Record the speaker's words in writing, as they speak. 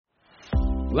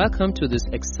Welcome to this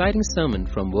exciting sermon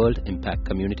from World Impact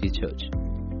Community Church.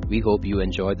 We hope you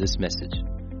enjoy this message.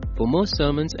 For more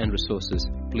sermons and resources,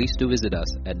 please do visit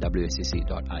us at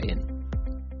wscc.in.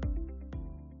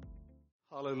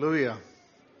 Hallelujah.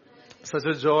 Such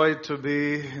a joy to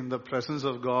be in the presence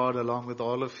of God along with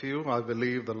all of you. I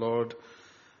believe the Lord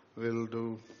will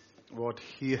do what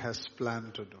He has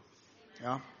planned to do.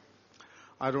 Yeah.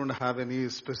 I don't have any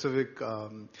specific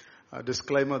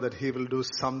disclaimer that He will do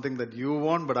something that you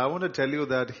want, but I want to tell you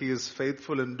that He is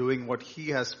faithful in doing what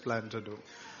He has planned to do.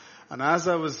 And as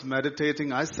I was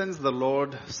meditating, I sensed the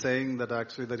Lord saying that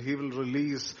actually that He will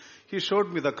release, He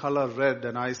showed me the color red,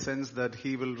 and I sensed that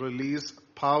He will release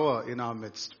power in our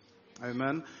midst.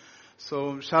 Amen.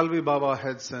 So shall we bow our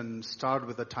heads and start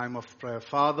with a time of prayer.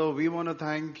 Father, we want to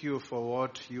thank you for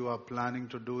what you are planning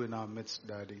to do in our midst,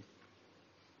 Daddy.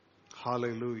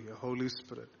 Hallelujah. Holy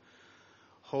Spirit.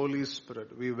 Holy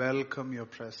Spirit, we welcome your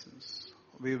presence.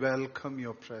 We welcome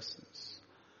your presence.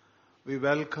 We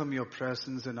welcome your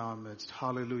presence in our midst.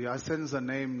 Hallelujah. I sense the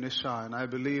name Nisha, and I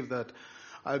believe that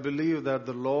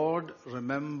the Lord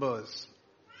remembers.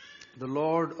 The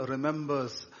Lord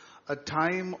remembers a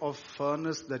time of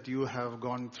furnace that you have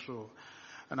gone through.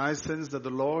 And I sense that the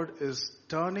Lord is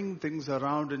turning things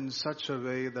around in such a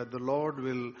way that the Lord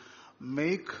will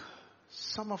make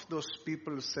some of those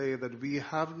people say that we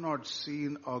have not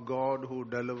seen a God who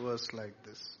delivers like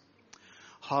this.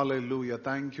 Hallelujah.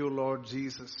 Thank you, Lord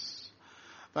Jesus.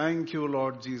 Thank you,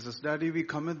 Lord Jesus. Daddy, we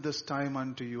commit this time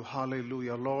unto you.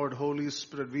 Hallelujah. Lord, Holy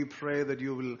Spirit, we pray that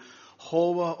you will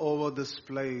hover over this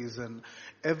place and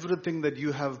everything that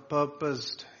you have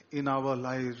purposed in our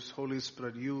lives. Holy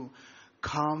Spirit, you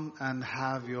come and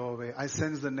have your way. I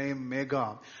sense the name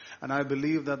Mega, and I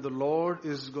believe that the Lord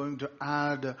is going to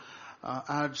add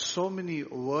so many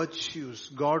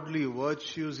virtues, godly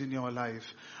virtues in your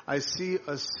life. I see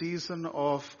a season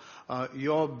of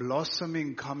your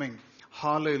blossoming coming.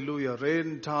 Hallelujah.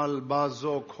 Rental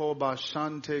bazo koba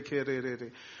shante kerere.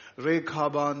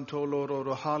 Rekhaban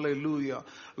tolororo. Hallelujah.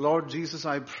 Lord Jesus,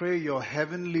 I pray your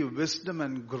heavenly wisdom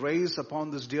and grace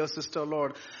upon this dear sister,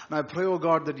 Lord. And I pray, oh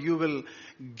God, that you will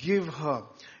give her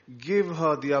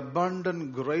the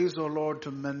abundant grace, O Lord,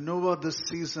 to maneuver this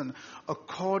season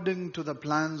according to the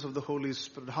plans of the Holy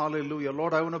Spirit. Hallelujah.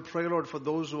 Lord, I want to pray, Lord, for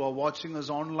those who are watching us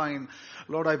online.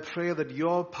 Lord, I pray that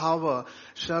your power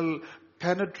shall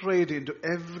penetrate into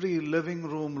every living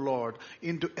room, Lord,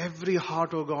 into every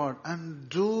heart, O God, and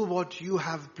do what you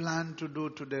have planned to do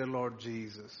today, Lord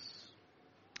Jesus.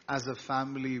 As a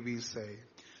family, we say,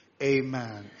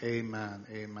 Amen, Amen,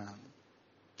 Amen,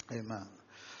 Amen.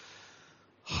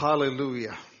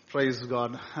 Hallelujah. Praise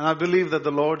God. And I believe that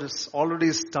the Lord has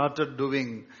already started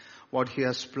doing what He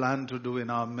has planned to do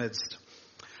in our midst.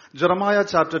 Jeremiah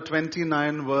chapter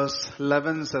 29 verse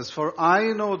 11 says, For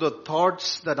I know the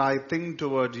thoughts that I think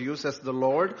toward you, says the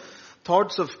Lord,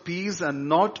 thoughts of peace and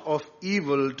not of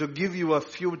evil, to give you a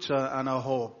future and a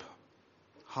hope.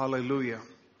 Hallelujah.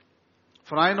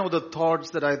 For I know the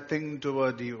thoughts that I think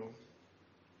toward you.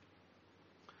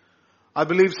 I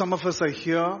believe some of us are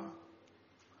here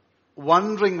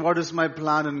wondering what is my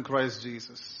plan in Christ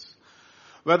Jesus.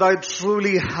 Whether I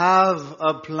truly have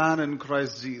a plan in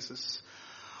Christ Jesus.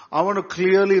 I want to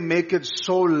clearly make it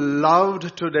so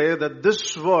loud today that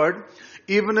this word,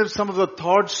 even if some of the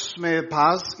thoughts may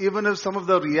pass, even if some of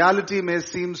the reality may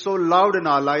seem so loud in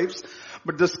our lives,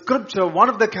 but the scripture, one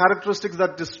of the characteristics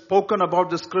that is spoken about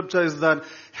the scripture is that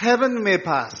heaven may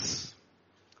pass,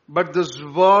 but this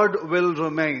word will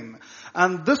remain.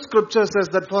 And this scripture says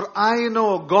that for I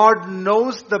know, God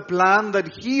knows the plan that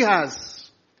He has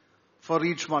for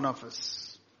each one of us.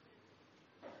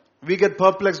 We get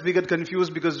perplexed, we get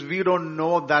confused because we don't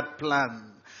know that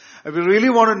plan. We really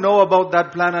want to know about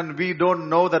that plan and we don't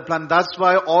know that plan. That's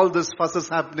why all this fuss is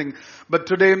happening. But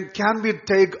today, can we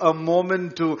take a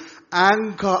moment to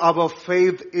anchor our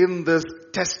faith in this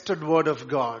tested word of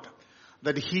God?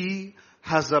 That He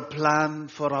has a plan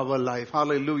for our life.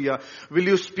 Hallelujah. Will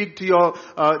you speak to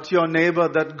your neighbor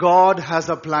that God has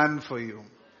a plan for you?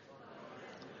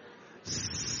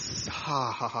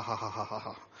 Ha ha ha ha ha ha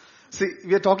ha. See,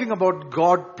 we are talking about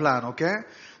God plan, okay?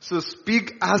 So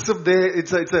speak as if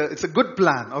it's a good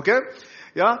plan, okay?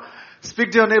 Yeah?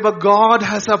 Speak to your neighbor, God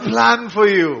has a plan for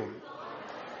you.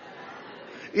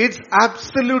 It's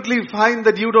absolutely fine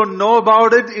that you don't know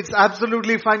about it. It's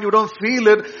absolutely fine you don't feel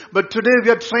it. But today we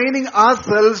are training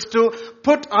ourselves to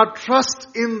put our trust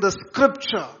in the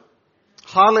scripture.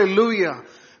 Hallelujah.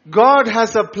 God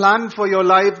has a plan for your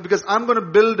life, because I'm going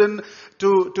to build in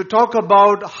to talk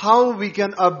about how we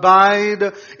can abide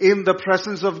in the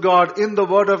presence of God, in the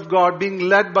Word of God, being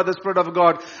led by the Spirit of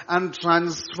God and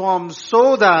transformed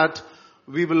so that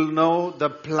we will know the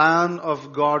plan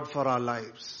of God for our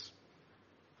lives.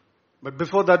 But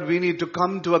before that, we need to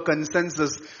come to a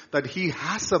consensus that He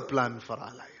has a plan for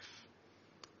our life.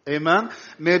 Amen.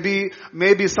 Maybe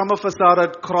some of us are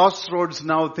at crossroads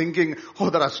now thinking,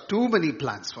 oh, there are too many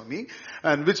plans for me.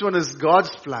 And which one is God's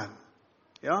plan?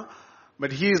 Yeah.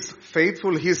 But He is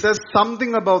faithful. He says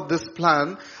something about this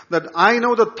plan that I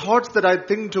know the thoughts that I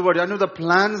think toward you. I know the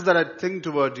plans that I think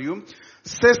toward you.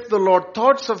 Says the Lord,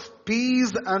 thoughts of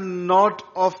peace and not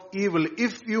of evil.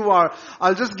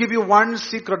 I'll just give you one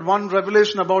secret, one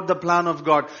revelation about the plan of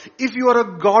God. If you are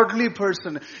a godly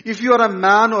person, if you are a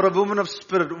man or a woman of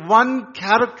spirit, one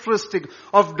characteristic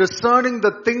of discerning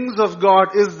the things of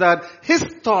God is that His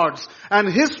thoughts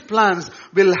and His plans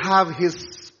will have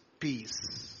His peace.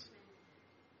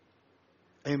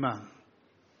 Amen.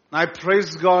 I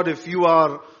praise God if you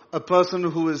are a person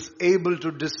who is able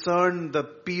to discern the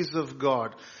peace of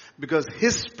God, because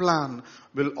His plan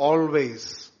will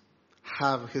always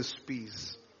have His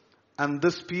peace. And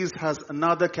this peace has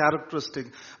another characteristic,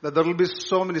 that there will be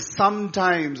so many,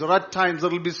 sometimes or at times there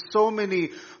will be so many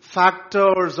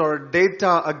factors or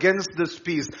data against this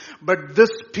peace. But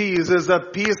this peace is a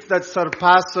peace that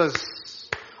surpasses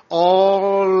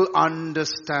all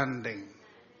understanding.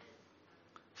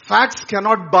 Facts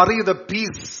cannot bury the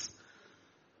peace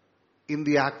in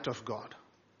the act of God.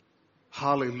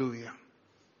 Hallelujah.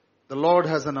 The Lord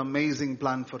has an amazing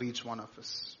plan for each one of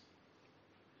us.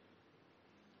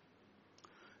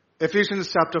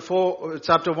 Ephesians chapter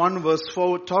 1 verse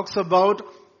 4 talks about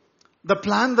the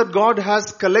plan that God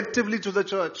has collectively to the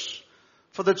church,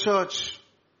 for the church.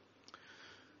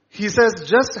 He says,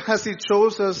 just as He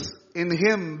chose us in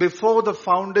Him before the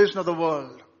foundation of the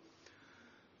world.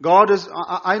 God is,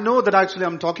 I know that actually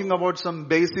I'm talking about some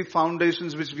basic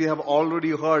foundations which we have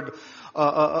already heard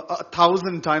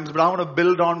 1,000 times, but I want to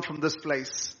build on from this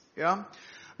place. Yeah.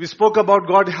 We spoke about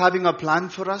God having a plan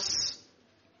for us.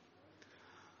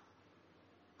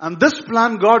 And this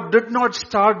plan, God did not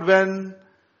start when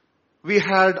we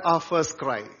had our first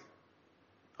cry.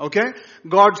 Okay?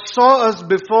 God saw us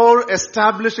before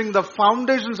establishing the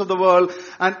foundations of the world,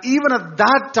 and even at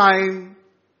that time,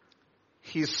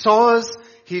 He saw us,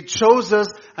 He chose us,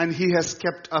 and He has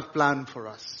kept a plan for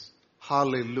us.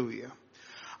 Hallelujah.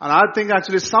 And I think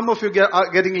actually some of you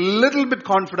are getting a little bit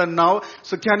confident now.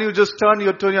 So can you just turn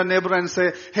to your neighbor and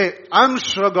say, hey, I'm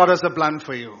sure God has a plan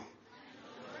for you.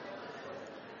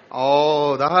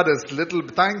 Oh, that is little.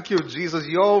 Thank you, Jesus.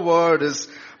 Your word is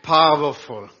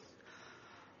powerful.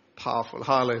 Powerful.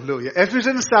 Hallelujah.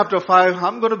 Ephesians chapter 5.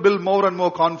 I'm going to build more and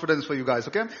more confidence for you guys.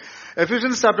 Okay.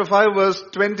 Ephesians chapter 5 verse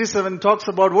 27 talks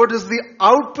about what is the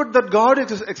output that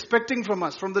God is expecting from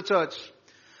us, from the church.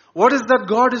 What is that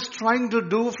God is trying to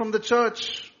do from the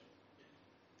church?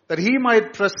 That He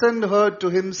might present her to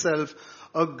Himself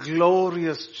a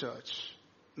glorious church.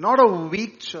 Not a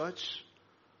weak church.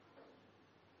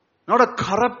 Not a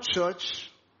corrupt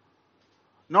church.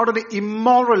 Not an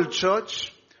immoral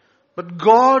church. But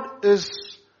God is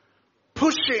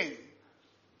pushing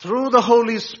through the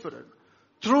Holy Spirit,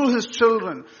 through His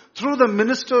children, through the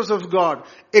ministers of God,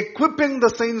 equipping the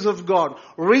saints of God,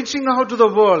 reaching out to the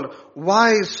world.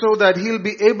 Why? So that He'll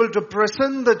be able to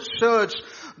present the church,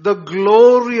 the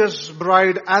glorious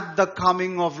bride at the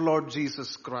coming of Lord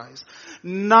Jesus Christ.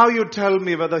 Now you tell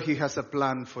me whether He has a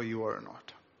plan for you or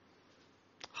not.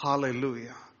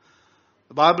 Hallelujah.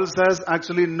 The Bible says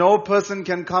actually no person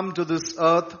can come to this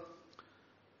earth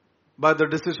by the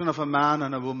decision of a man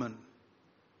and a woman.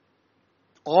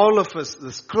 All of us,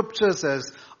 the scripture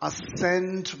says, are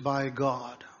sent by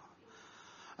God.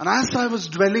 And as I was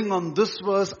dwelling on this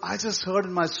verse, I just heard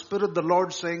in my spirit the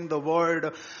Lord saying the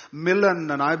word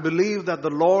million. And I believe that the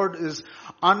Lord is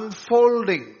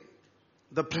unfolding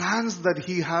the plans that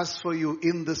He has for you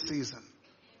in this season.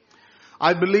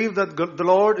 I believe that the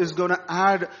Lord is going to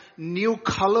add new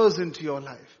colors into your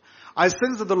life. I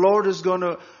sense that the Lord is going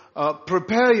to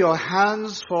prepare your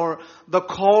hands for the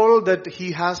call that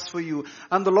He has for you.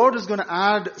 And the Lord is going to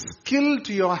add skill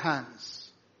to your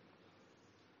hands.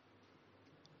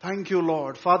 Thank you,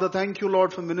 Lord. Father, thank you,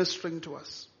 Lord, for ministering to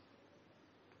us.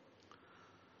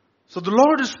 So the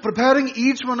Lord is preparing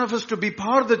each one of us to be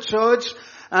part of the church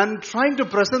and trying to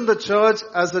present the church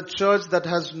as a church that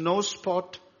has no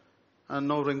spot and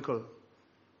no wrinkle.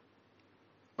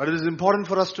 But it is important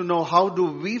for us to know, how do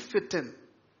we fit in?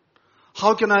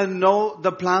 How can I know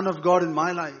the plan of God in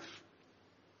my life?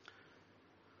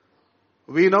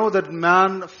 We know that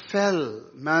man fell,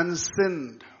 man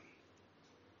sinned.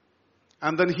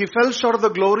 And then he fell short of the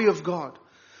glory of God.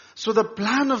 So the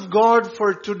plan of God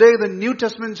for today, the New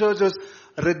Testament church, is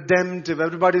redemptive.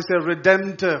 Everybody say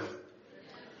redemptive.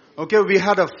 Okay, we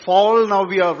had a fall. Now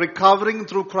we are recovering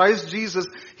through Christ Jesus.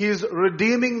 He is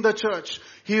redeeming the church.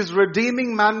 He is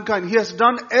redeeming mankind. He has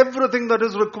done everything that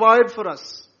is required for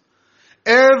us.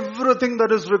 Everything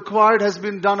that is required has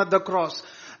been done at the cross.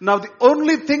 Now the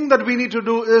only thing that we need to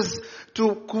do is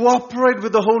to cooperate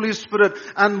with the Holy Spirit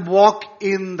and walk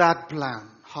in that plan.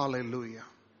 Hallelujah.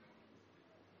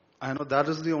 I know that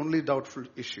is the only doubtful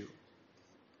issue.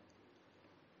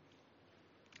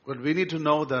 But we need to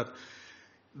know that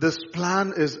this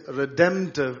plan is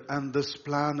redemptive and this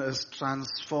plan is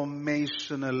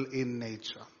transformational in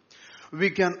nature.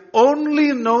 We can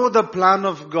only know the plan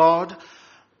of God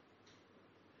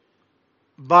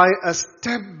by a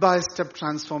step-by-step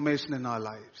transformation in our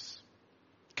lives.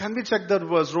 Can we check that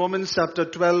verse? Romans chapter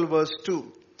 12 verse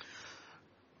 2.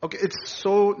 Okay, it's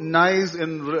so nice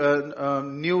in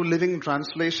New Living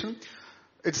Translation.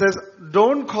 It says,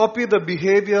 don't copy the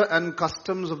behavior and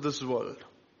customs of this world,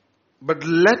 but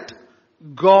let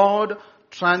God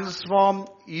transform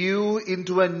you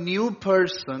into a new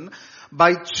person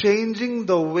by changing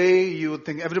the way you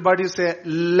think. Everybody say,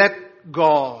 let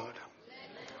God.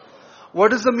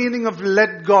 What is the meaning of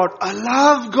let God?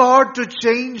 Allow God to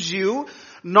change you,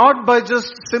 not by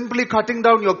just simply cutting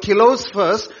down your kilos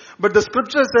first, but the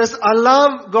scripture says,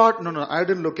 allow God. No, I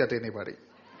didn't look at anybody.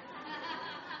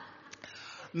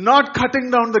 Not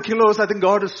cutting down the kilos. I think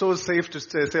God is so safe to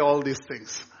say all these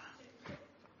things.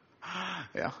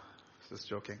 Yeah, just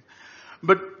joking.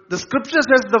 But the scripture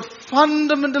says the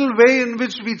fundamental way in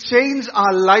which we change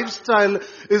our lifestyle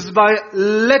is by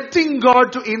letting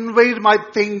God to invade my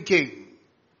thinking.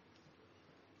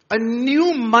 A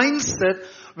new mindset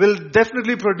will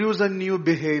definitely produce a new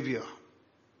behavior.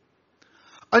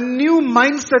 A new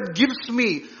mindset gives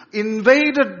me,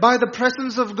 invaded by the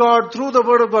presence of God through the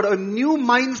word of God, a new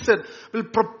mindset will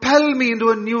propel me into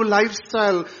a new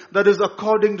lifestyle that is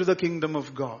according to the kingdom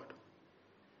of God.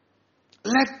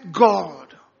 Let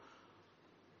God.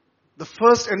 The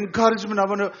first encouragement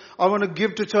I want to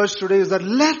give to church today is that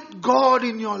let God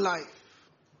in your life.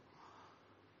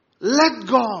 Let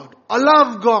God.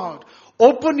 Allow God.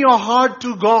 Open your heart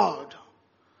to God.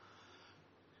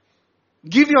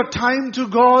 Give your time to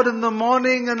God in the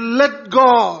morning and let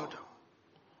God.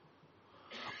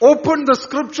 Open the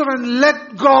scripture and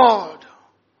let God.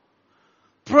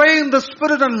 Pray in the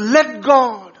Spirit and let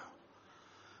God.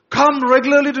 Come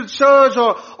regularly to church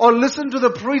or listen to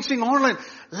the preaching online.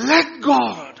 Let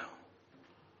God.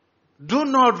 Do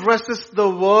not resist the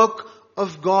work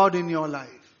of God in your life.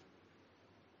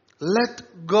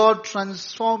 Let God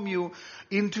transform you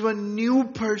into a new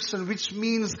person, which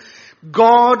means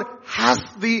God has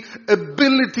the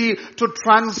ability to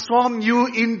transform you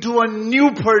into a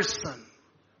new person.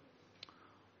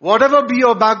 Whatever be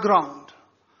your background,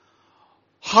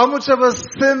 how much of a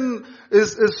sin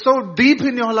is so deep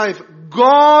in your life,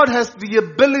 God has the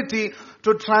ability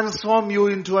to transform you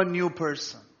into a new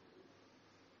person.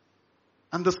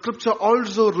 And the scripture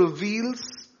also reveals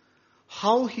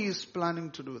how He is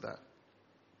planning to do that.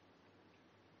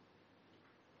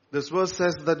 This verse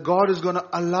says that God is going to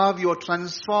allow you or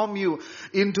transform you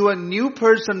into a new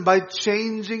person by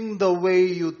changing the way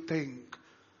you think.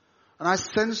 And I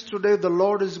sense today the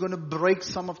Lord is going to break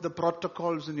some of the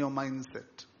protocols in your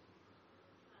mindset.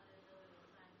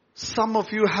 Some of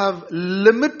you have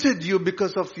limited you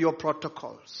because of your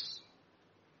protocols.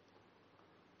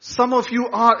 Some of you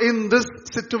are in this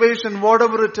situation,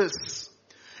 whatever it is,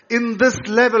 in this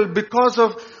level because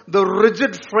of the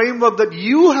rigid framework that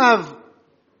you have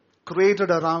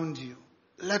created around you.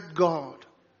 Let God.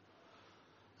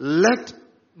 Let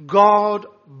God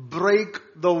break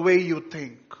the way you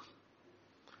think.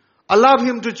 Allow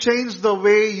Him to change the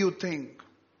way you think.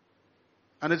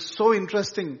 And it's so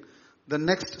interesting, the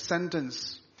next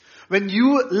sentence. When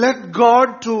you let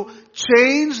God to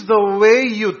change the way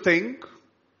you think,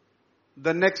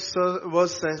 the next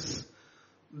verse says,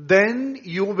 then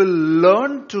you will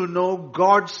learn to know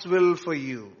God's will for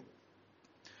you,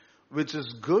 which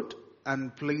is good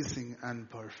and pleasing and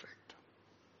perfect.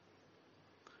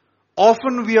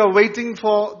 Often we are waiting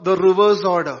for the reverse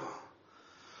order.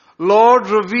 Lord,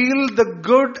 reveal the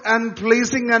good and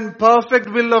pleasing and perfect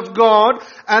will of God,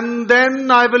 and then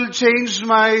I will change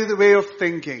my way of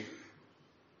thinking.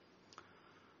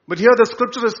 But here the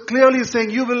scripture is clearly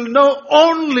saying you will know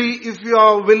only if you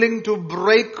are willing to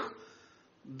break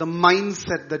the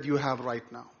mindset that you have right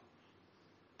now.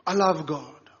 Allow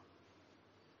God.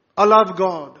 Allow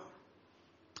God.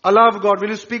 Allow God. Will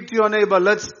you speak to your neighbor?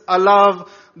 Let's allow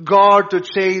God to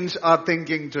change our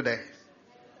thinking today.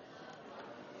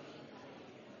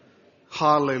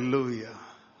 Hallelujah.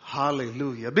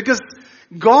 Hallelujah. Because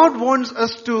God wants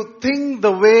us to think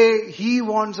the way He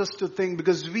wants us to think,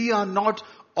 because we are not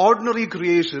ordinary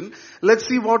creation. Let's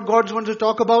see what God wants to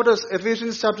talk about us.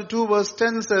 Ephesians chapter 2 verse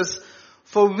 10 says,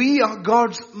 for we are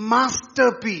God's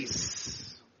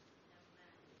masterpiece.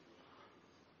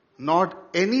 Not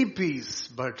any piece,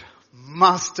 but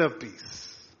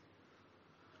masterpiece.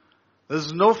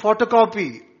 There's no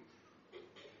photocopy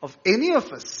of any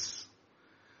of us.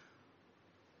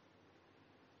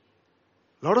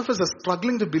 A lot of us are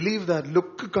struggling to believe that.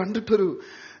 Look, kandittu,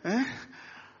 I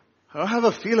have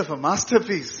a feel of a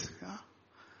masterpiece.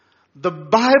 The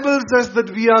Bible says that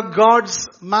we are God's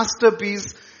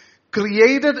masterpiece,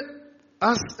 created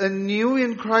us anew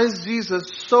in Christ Jesus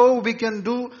so we can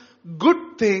do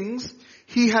good things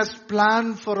He has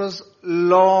planned for us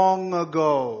long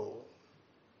ago.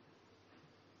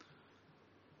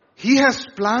 He has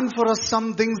planned for us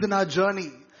some things in our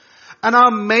journey. And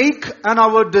our make and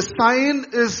our design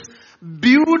is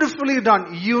beautifully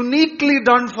done, uniquely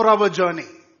done for our journey.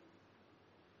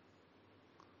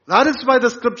 That is why the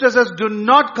scripture says, do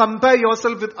not compare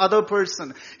yourself with other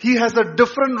person. He has a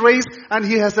different race and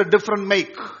he has a different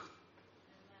make.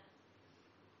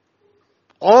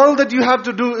 All that you have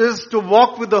to do is to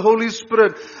walk with the Holy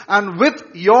Spirit, and with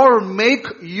your make,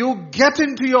 you get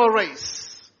into your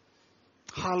race.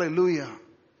 Hallelujah.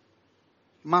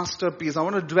 Masterpiece. I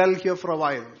want to dwell here for a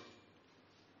while.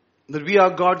 That we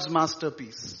are God's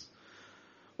masterpiece.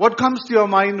 What comes to your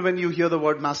mind when you hear the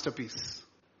word masterpiece?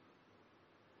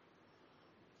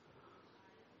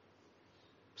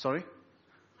 Sorry?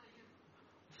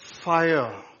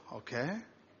 Fire. Okay.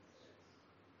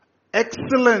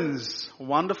 Excellence.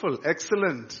 Wonderful.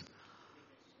 Excellent.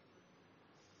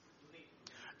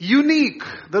 Unique.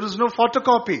 There is no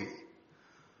photocopy.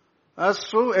 That's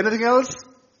true. Anything else?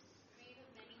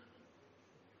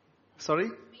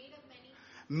 Sorry?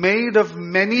 Made of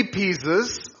many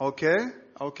pieces. Okay.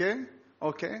 Okay.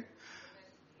 Okay.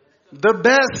 The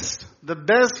best. The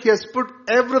best. He has put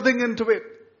everything into it.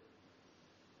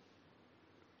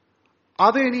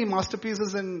 Are there any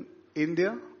masterpieces in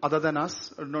India other than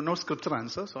us? No scripture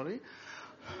answer. Sorry.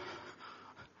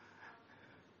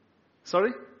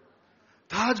 Sorry?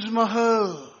 Taj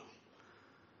Mahal.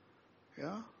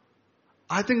 Yeah.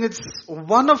 I think it's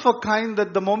one of a kind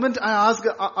that the moment I ask,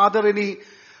 are there any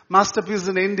masterpieces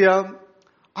in India?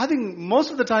 I think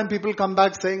most of the time people come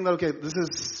back saying that, okay, this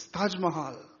is Taj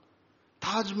Mahal.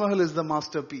 Taj Mahal is the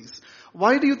masterpiece.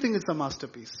 Why do you think it's a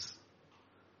masterpiece?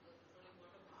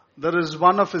 There is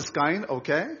one of its kind.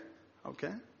 Okay.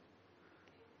 Okay.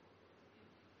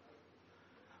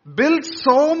 Built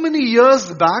so many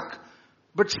years back,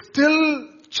 but still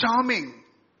charming.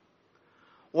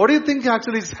 What do you think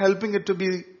actually is helping it to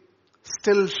be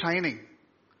still shining?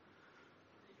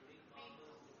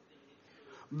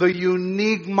 The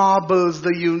unique marbles,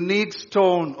 the unique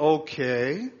stone.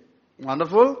 Okay.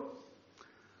 Wonderful.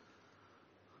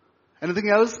 Anything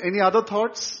else? Any other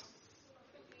thoughts?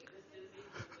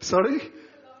 Sorry?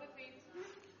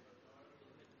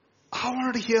 I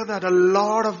wanted to hear that. A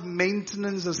lot of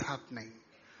maintenance is happening.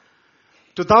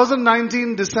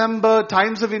 2019 December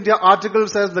Times of India article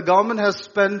says the government has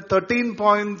spent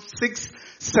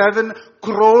 13.67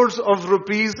 crores of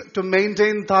rupees to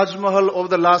maintain Taj Mahal over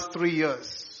the last 3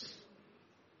 years.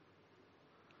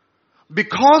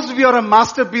 Because we are a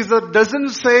masterpiece, that doesn't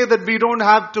say that we don't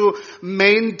have to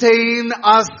maintain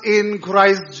us in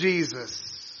Christ Jesus.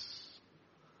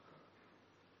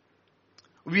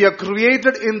 We are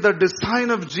created in the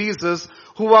design of Jesus,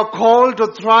 who are called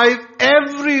to thrive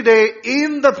every day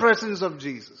in the presence of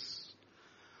Jesus.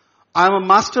 I am a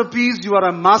masterpiece, you are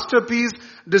a masterpiece,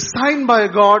 designed by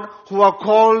God, who are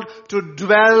called to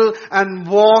dwell and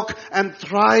walk and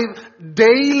thrive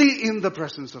daily in the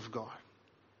presence of God.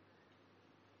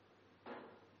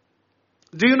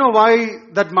 Do you know why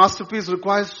that masterpiece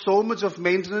requires so much of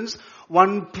maintenance?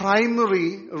 One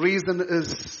primary reason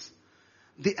is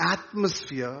the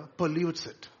atmosphere pollutes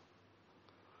it.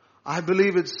 I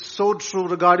believe it's so true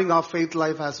regarding our faith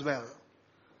life as well.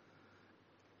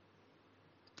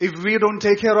 If we don't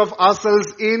take care of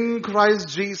ourselves in Christ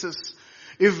Jesus,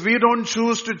 if we don't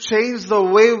choose to change the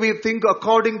way we think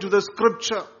according to the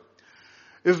scripture,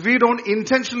 if we don't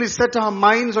intentionally set our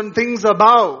minds on things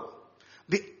above,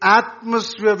 the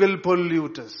atmosphere will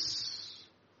pollute us.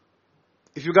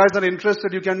 If you guys are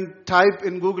interested, you can type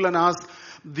in Google and ask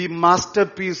the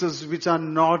masterpieces which are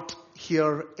not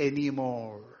here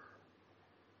anymore.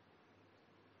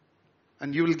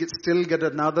 And you will still get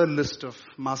another list of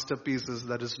masterpieces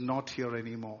that is not here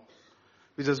anymore,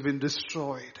 which has been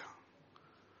destroyed.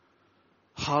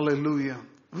 Hallelujah.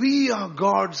 We are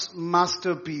God's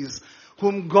masterpiece,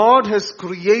 whom God has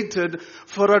created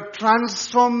for a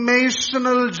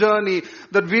transformational journey,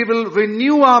 that we will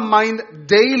renew our mind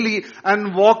daily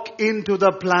and walk into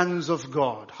the plans of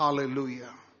God. Hallelujah.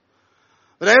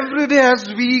 That every day as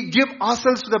we give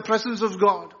ourselves to the presence of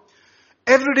God,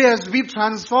 every day as we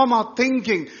transform our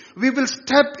thinking, we will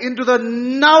step into the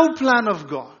now plan of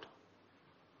God.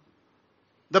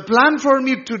 The plan for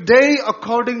me today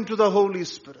according to the Holy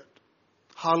Spirit.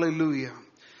 Hallelujah.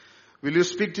 Will you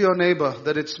speak to your neighbor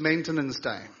that it's maintenance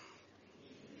time?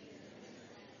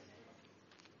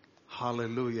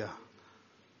 Hallelujah.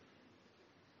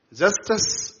 Just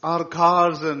as our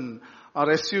cars and our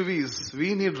SUVs,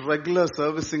 we need regular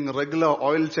servicing, regular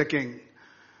oil checking.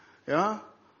 Yeah?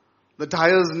 The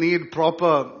tires need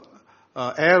proper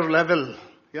air level.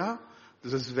 Yeah?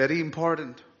 This is very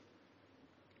important.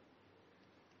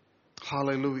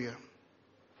 Hallelujah.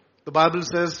 The Bible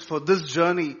says for this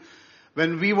journey,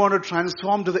 when we want to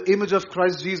transform to the image of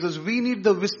Christ Jesus, we need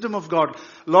the wisdom of God.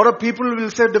 A lot of people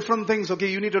will say different things. Okay,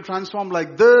 you need to transform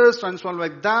like this, transform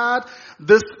like that.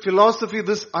 This philosophy,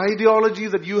 this ideology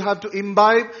that you have to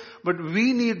imbibe. But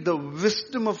we need the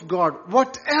wisdom of God.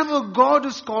 Whatever God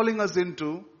is calling us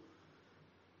into,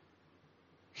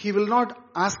 He will not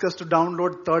ask us to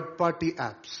download third-party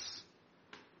apps.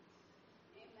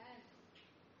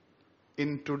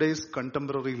 In today's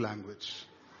contemporary language.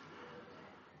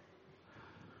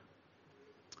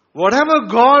 Whatever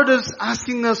God is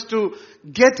asking us to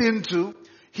get into,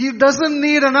 He doesn't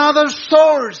need another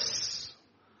source.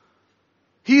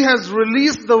 He has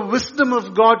released the wisdom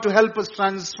of God to help us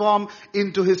transform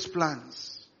into His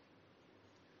plans.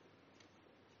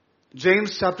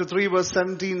 James chapter 3 verse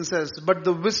 17 says, "But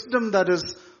the wisdom that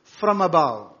is from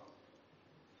above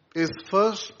is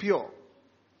first pure,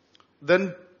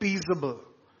 then peaceable,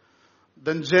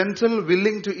 then gentle,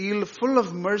 willing to yield, full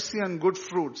of mercy and good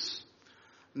fruits."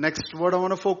 Next word I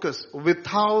want to focus.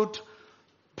 Without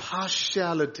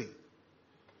partiality.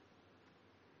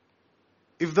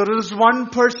 If there is one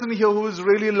person here who is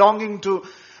really longing to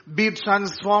be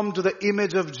transformed to the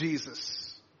image of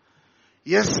Jesus.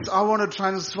 Yes, I want to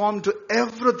transform to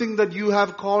everything that you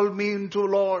have called me into,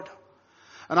 Lord.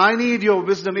 And I need your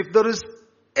wisdom. If there is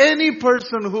any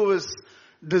person who is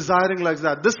desiring like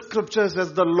that, this scripture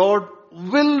says the Lord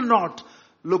will not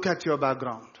look at your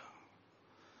background.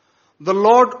 The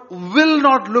Lord will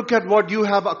not look at what you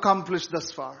have accomplished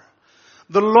thus far.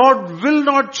 The Lord will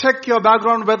not check your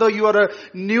background, whether you are a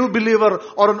new believer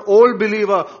or an old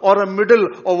believer or a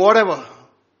middle or whatever.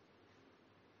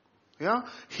 Yeah?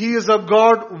 He is a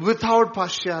God without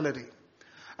partiality.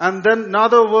 And then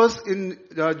another verse in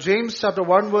James chapter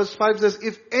 1 verse 5 says,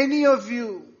 if any of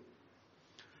you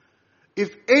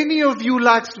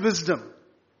lacks wisdom,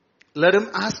 let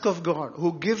him ask of God,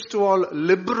 who gives to all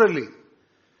liberally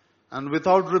and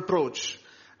without reproach,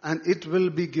 and it will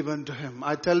be given to him.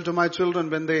 I tell to my children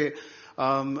when they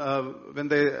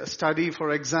study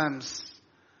for exams,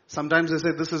 sometimes they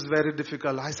say, this is very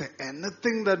difficult. I say,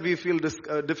 anything that we feel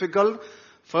difficult,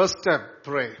 first step,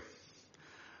 pray.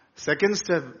 Second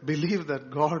step, believe that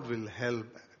God will help.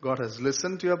 God has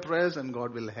listened to your prayers and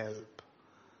God will help.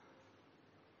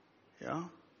 Yeah?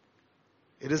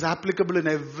 It is applicable in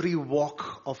every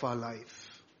walk of our life.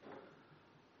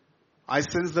 I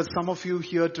sense that some of you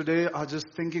here today are just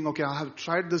thinking, okay, I have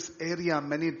tried this area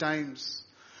many times.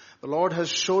 The Lord has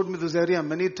showed me this area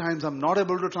many times. I'm not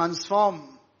able to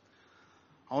transform.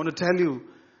 I want to tell you,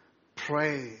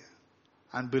 pray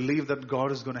and believe that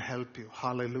God is going to help you.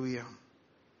 Hallelujah.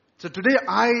 So today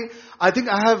I think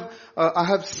I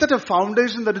have set a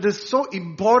foundation that it is so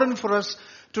important for us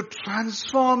to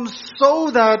transform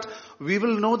so that we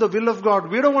will know the will of God.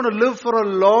 We don't want to live for a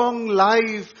long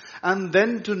life and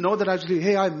then to know that actually,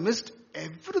 hey, I missed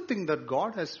everything that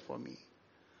God has for me.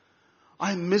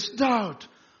 I missed out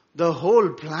the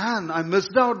whole plan. I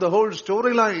missed out the whole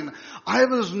storyline. I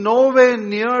was nowhere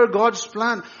near God's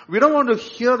plan. We don't want to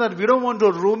hear that. We don't want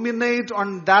to ruminate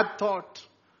on that thought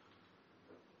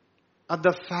at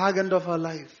the fag end of our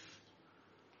life.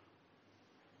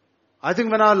 I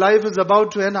think when our life is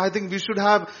about to end, I think we should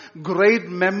have great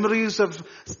memories of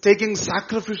taking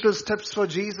sacrificial steps for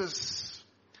Jesus.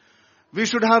 We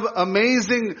should have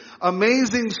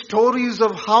amazing stories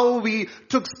of how we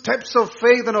took steps of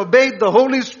faith and obeyed the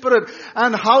Holy Spirit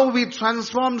and how we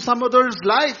transformed some other's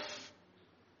life.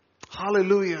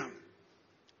 Hallelujah.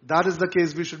 That is the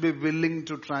case. We should be willing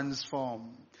to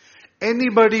transform.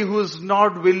 Anybody who is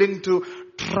not willing to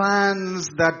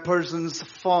that person's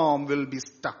form will be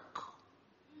stuck.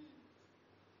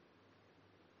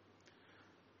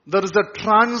 There is a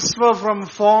transfer from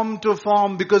form to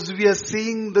form because we are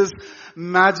seeing this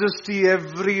majesty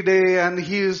every day and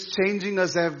He is changing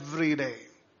us every day.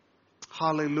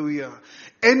 Hallelujah.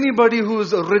 Anybody who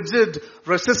is rigid,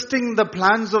 resisting the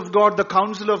plans of God, the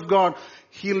counsel of God,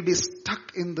 he'll be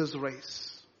stuck in this race.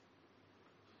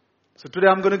 So today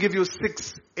I'm going to give you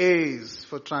 6 A's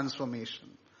for transformation.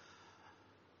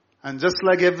 And just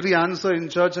like every answer in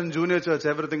church and junior church,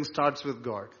 everything starts with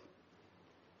God.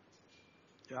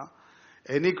 Yeah.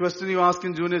 Any question you ask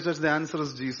in junior church, the answer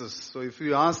is Jesus. So if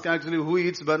you ask actually who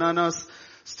eats bananas,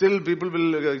 still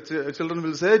children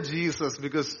will say Jesus,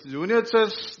 because junior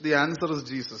church, the answer is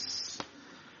Jesus.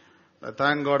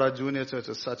 Thank God our junior church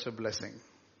is such a blessing.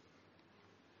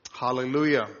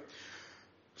 Hallelujah.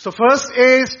 So first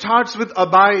A starts with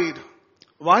abide.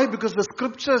 Why? Because the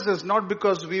scripture says not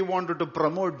because we wanted to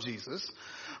promote Jesus,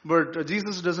 but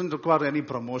Jesus doesn't require any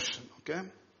promotion. Okay?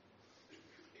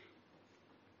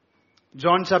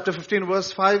 John chapter 15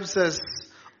 verse 5 says,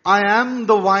 I am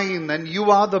the vine and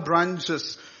you are the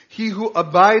branches. He who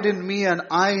abide in me and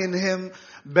I in him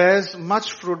bears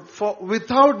much fruit. For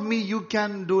without me you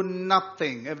can do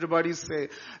nothing. Everybody say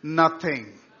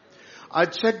nothing. I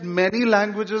checked many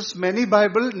languages, many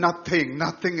Bible,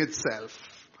 nothing itself.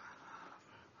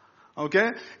 Okay?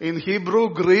 In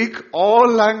Hebrew, Greek, all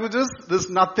languages, this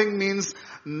nothing means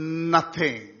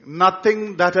nothing.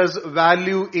 Nothing that has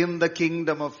value in the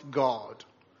kingdom of God.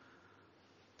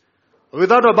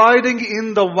 Without abiding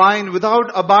in the vine,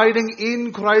 without abiding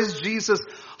in Christ Jesus,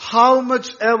 how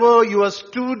much ever your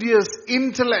studious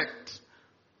intellect,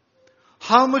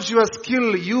 how much your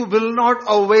skill, you will not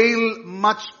avail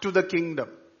much to the kingdom.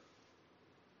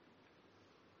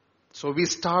 So we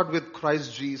start with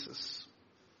Christ Jesus.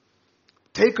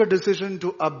 Take a decision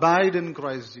to abide in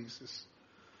Christ Jesus.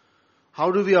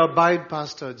 How do we abide,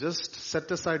 Pastor? Just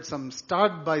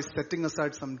start by setting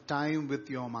aside some time with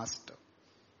your master.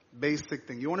 Basic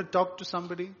thing. You want to talk to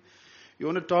somebody? You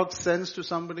want to talk sense to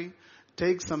somebody?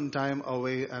 Take some time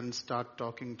away and start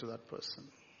talking to that person.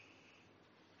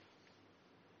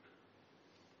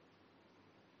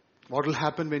 What will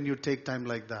happen when you take time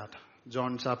like that?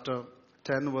 John chapter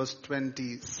 10 verse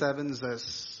 27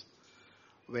 says,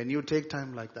 when you take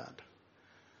time like that,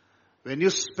 when you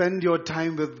spend your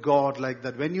time with God like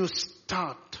that, when you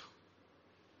start.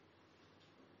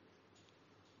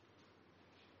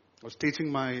 I was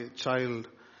teaching my child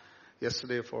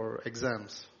yesterday for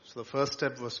exams. So the first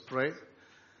step was pray.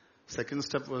 Second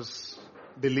step was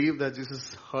believe that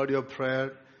Jesus heard your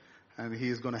prayer and He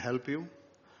is going to help you.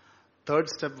 Third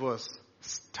step was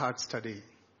start studying.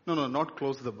 No, not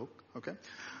close the book. Okay.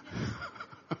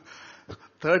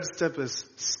 Third step is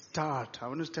start. I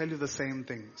want to tell you the same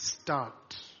thing.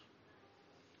 Start.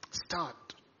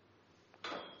 Start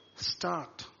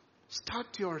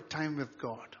your time with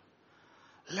God.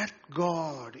 Let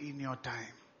God in your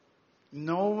time.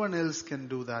 No one else can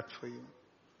do that for you.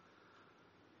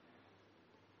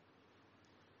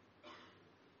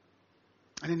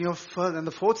 And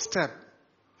the fourth step,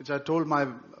 which I told my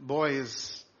boy,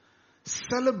 is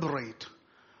celebrate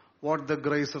what the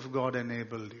grace of God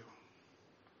enabled you.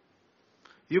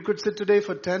 You could sit today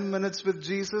for 10 minutes with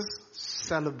Jesus,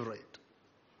 celebrate.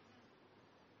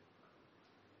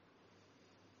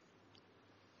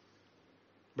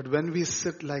 But when we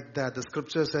sit like that, the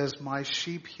scripture says, my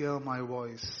sheep hear my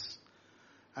voice,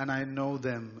 and I know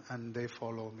them, and they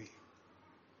follow me.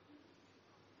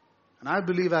 And I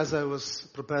believe as I was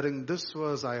preparing this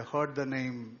verse, I heard the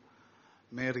name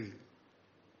Mary.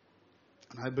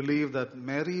 And I believe that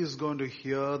Mary is going to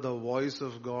hear the voice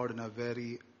of God in a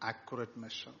very accurate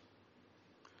measure.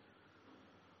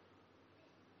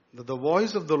 That the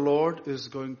voice of the Lord is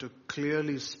going to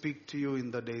clearly speak to you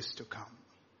in the days to come.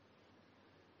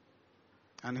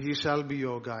 And He shall be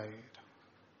your guide.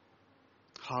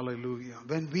 Hallelujah.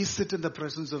 When we sit in the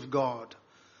presence of God,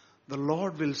 the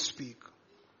Lord will speak.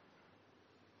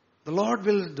 The Lord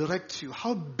will direct you.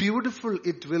 How beautiful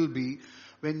it will be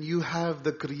when you have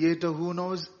the Creator who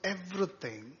knows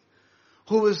everything,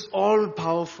 who is all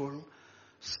powerful,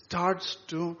 starts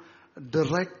to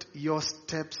direct your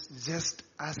steps just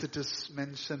as it is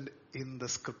mentioned in the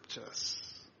scriptures.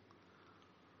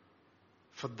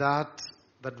 For that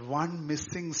one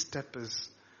missing step is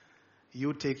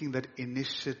you taking that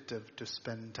initiative to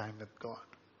spend time with God.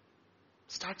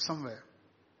 Start somewhere.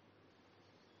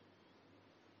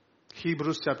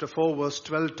 Hebrews chapter 4 verse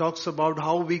 12 talks about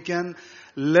how we can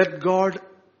let God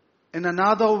in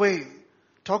another way.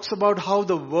 Talks about how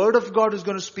the Word of God is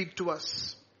going to speak to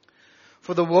us.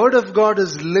 For the Word of God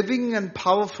is living and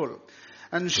powerful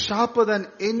and sharper than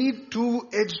any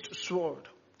two-edged sword,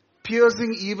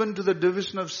 piercing even to the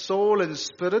division of soul and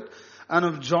spirit, and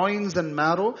of joints and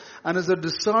marrow, and is a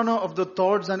discerner of the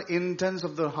thoughts and intents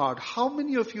of the heart. How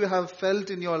many of you have felt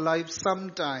in your life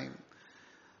sometime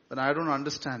that I don't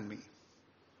understand me?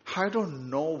 I don't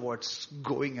know what's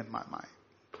going in my mind.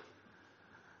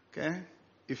 Okay?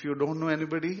 If you don't know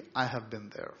anybody, I have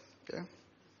been there. Okay?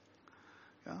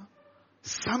 Yeah?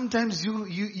 Sometimes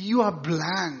you are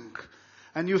blank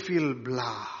and you feel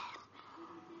blah.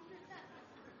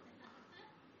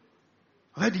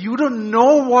 That you don't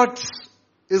know what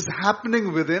is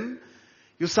happening within.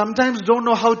 You sometimes don't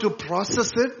know how to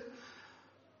process it.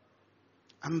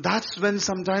 And that's when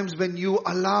sometimes when you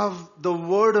allow the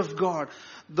Word of God.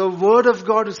 The Word of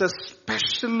God is a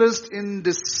specialist in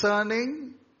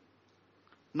discerning,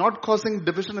 not causing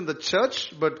division in the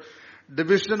church, but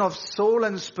division of soul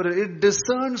and spirit. It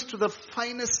discerns to the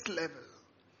finest level.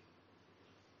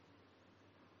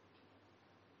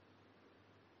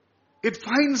 It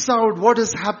finds out what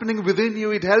is happening within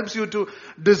you. It helps you to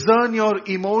discern your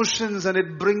emotions, and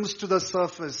it brings to the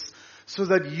surface so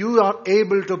that you are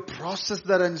able to process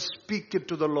that and speak it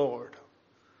to the Lord.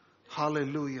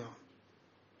 Hallelujah.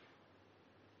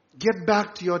 Get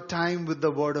back to your time with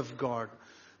the Word of God.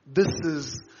 This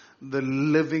is the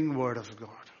living Word of God.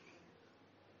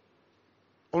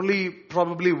 Only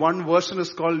probably one version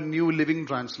is called New Living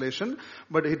Translation,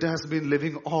 but it has been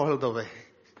living all the way.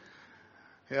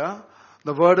 Yeah?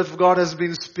 The Word of God has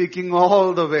been speaking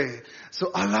all the way.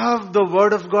 So allow the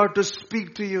Word of God to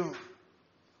speak to you.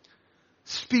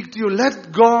 Speak to you.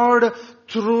 Let God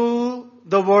through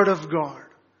the Word of God.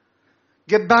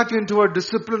 Get back into a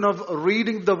discipline of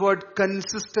reading the Word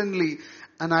consistently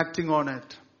and acting on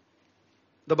it.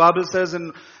 The Bible says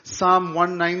in Psalm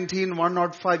 119,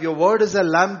 105, your Word is a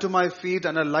lamp to my feet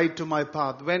and a light to my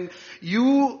path. When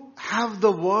you have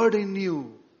the Word in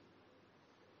you,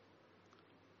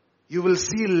 you will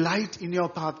see light in your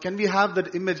path. Can we have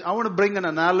that image? I want to bring an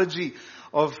analogy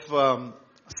of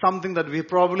something that we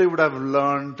probably would have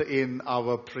learned in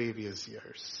our previous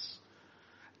years.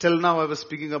 Till now I was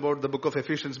speaking about the book of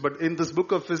Ephesians, but in this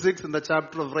book of physics, in the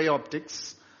chapter of ray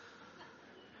optics,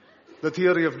 the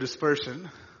theory of dispersion,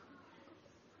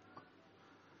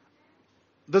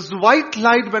 this white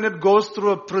light, when it goes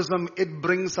through a prism, it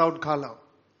brings out color.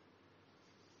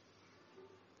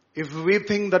 If we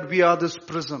think that we are this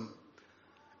prism,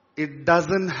 it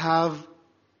doesn't have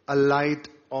a light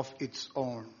of its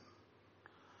own.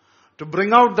 To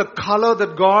bring out the color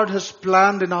that God has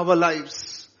planned in our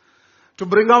lives, to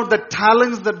bring out the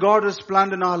talents that God has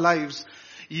planned in our lives,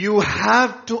 you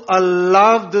have to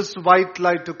allow this white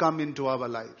light to come into our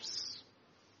lives.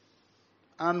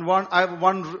 And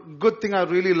one good thing I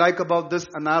really like about this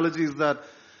analogy is that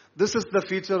this is the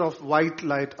feature of white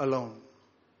light alone.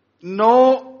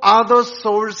 No other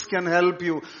source can help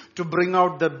you to bring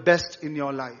out the best in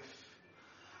your life.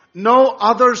 No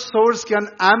other source can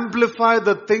amplify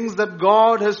the things that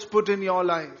God has put in your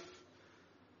life.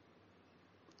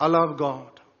 Allow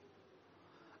God.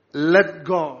 Let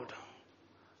God.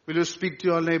 Will you speak to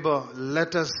your neighbor?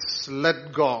 Let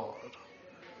God.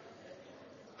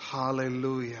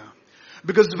 Hallelujah.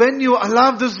 Because when you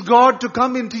allow this God to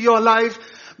come into your life,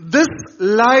 this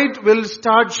light will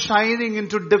start shining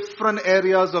into different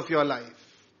areas of your life.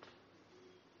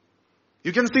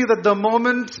 You can see that the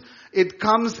moment it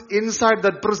comes inside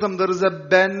that prism, there is a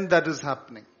bend that is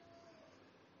happening.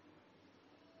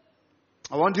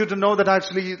 I want you to know that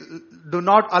actually do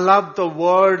not allow the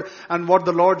word and what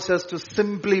the Lord says to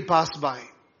simply pass by.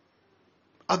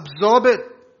 Absorb it.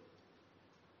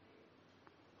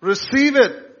 Receive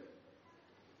it.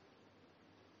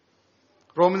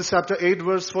 Romans chapter 8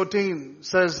 verse 14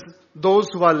 says, those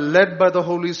who are led by the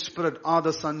Holy Spirit are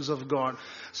the sons of God.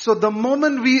 So the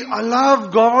moment we allow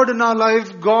God in our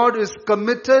life, God is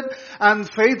committed and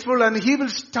faithful, and He will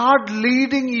start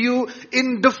leading you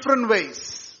in different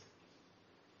ways.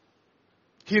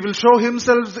 He will show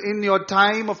Himself in your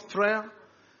time of prayer.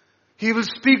 He will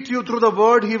speak to you through the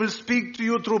Word. He will speak to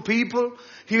you through people.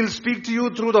 He will speak to you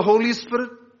through the Holy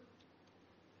Spirit.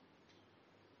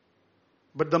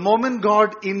 But the moment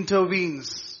God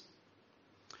intervenes,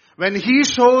 when He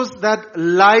shows that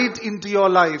light into your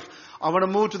life, I want to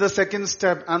move to the second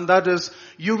step, and that is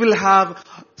you will have,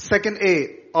 second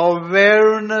A,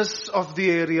 awareness of the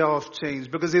area of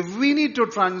change. Because if we need to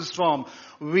transform,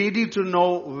 we need to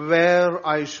know where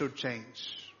I should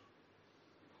change.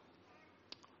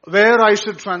 Where I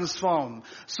should transform.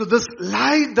 So this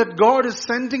light that God is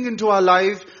sending into our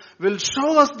life will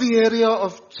show us the area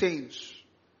of change.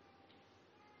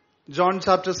 John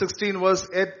chapter 16 verse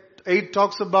 8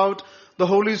 talks about the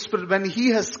Holy Spirit. When He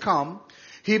has come,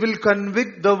 He will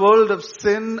convict the world of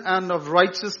sin and of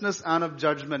righteousness and of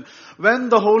judgment. When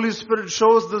the Holy Spirit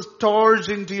shows this torch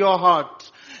into your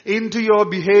heart, into your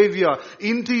behavior,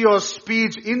 into your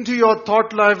speech, into your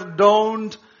thought life,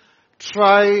 don't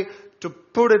try to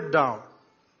put it down.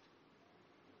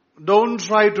 Don't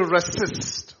try to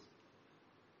resist.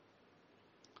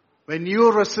 When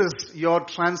you resist, your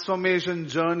transformation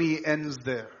journey ends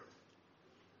there.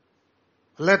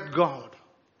 Let God.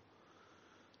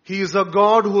 He is a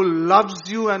God who loves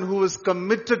you and who is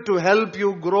committed to help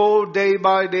you grow day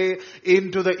by day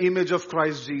into the image of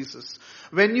Christ Jesus.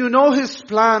 When you know His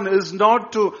plan is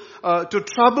not to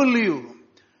trouble you,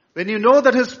 when you know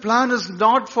that His plan is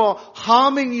not for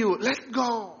harming you, let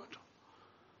God.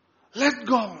 Let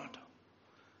God.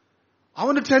 I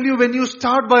want to tell you, when you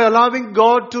start by allowing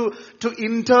God to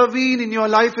intervene in your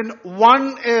life in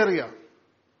one area,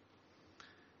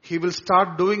 He will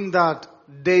start doing that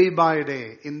day by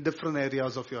day in different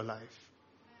areas of your life.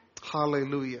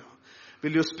 Hallelujah.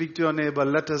 Will you speak to your neighbor?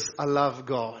 Let us love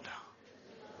God.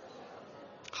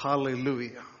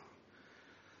 Hallelujah.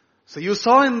 So you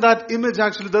saw in that image,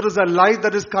 actually there is a light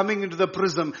that is coming into the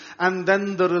prism and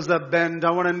then there is a bend.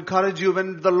 I want to encourage you,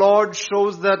 when the Lord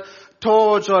shows that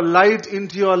torch or light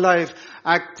into your life,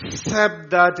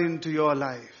 accept that into your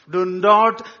life. Do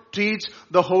not teach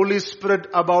the Holy Spirit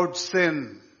about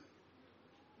sin.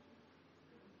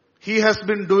 He has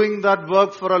been doing that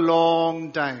work for a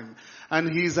long time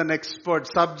and He's an expert,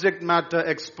 subject matter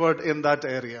expert in that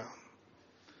area.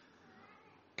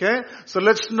 Okay, so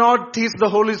let's not teach the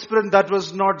Holy Spirit that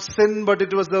was not sin, but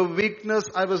it was the weakness.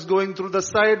 I was going through the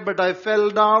side, but I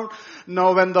fell down.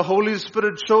 Now when the Holy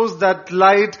Spirit shows that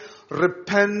light,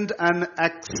 repent and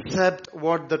accept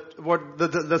what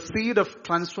the seed of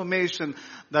transformation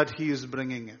that He is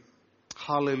bringing in.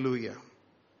 Hallelujah.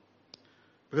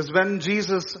 Because when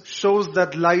Jesus shows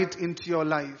that light into your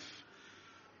life,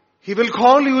 He will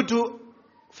call you to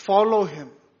follow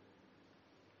Him.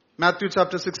 Matthew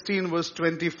chapter 16 verse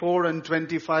 24 and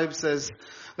 25 says,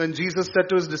 when Jesus said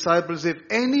to His disciples, if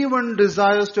anyone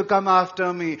desires to come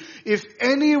after me, if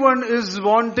anyone is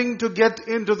wanting to get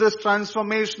into this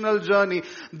transformational journey,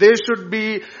 they should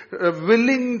be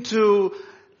willing to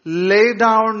lay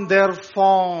down their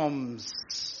forms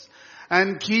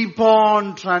and keep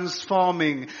on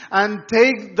transforming and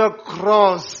take the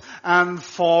cross and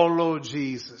follow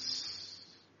Jesus.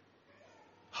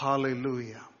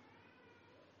 Hallelujah.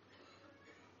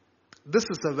 This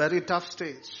is a very tough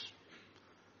stage.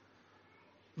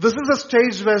 This is a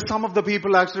stage where some of the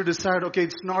people actually decide, okay,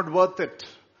 it's not worth it.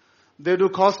 They do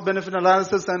cost-benefit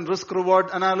analysis and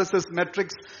risk-reward analysis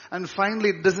metrics, and finally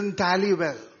it doesn't tally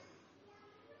well.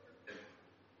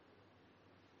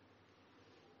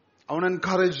 I want to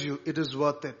encourage you, it is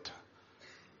worth it.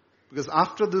 Because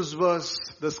after this verse,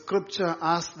 the scripture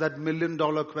asks that $1 million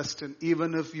question,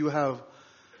 even if you have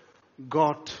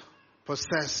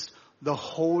possessed the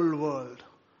whole world,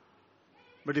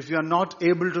 but if you are not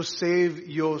able to save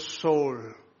your soul,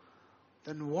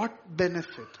 then what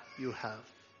benefit you have?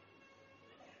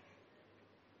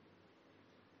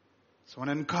 So I want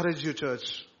to encourage you,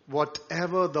 church,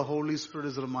 whatever the Holy Spirit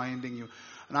is reminding you.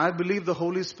 And I believe the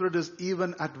Holy Spirit is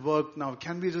even at work now.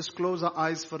 Can we just close our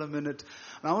eyes for a minute?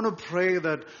 And I want to pray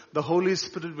that the Holy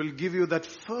Spirit will give you that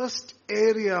first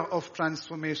area of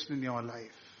transformation in your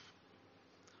life.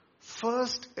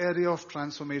 First area of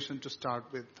transformation to start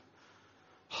with.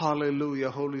 Hallelujah,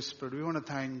 Holy Spirit. We want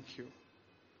to thank you.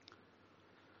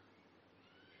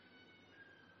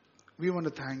 We want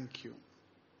to thank you.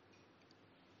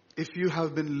 If you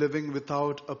have been living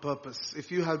without a purpose,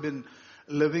 if you have been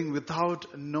living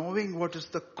without knowing what is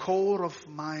the core of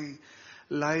my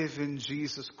life in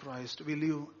Jesus Christ, will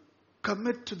you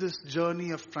commit to this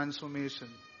journey of transformation?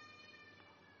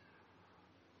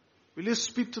 Will you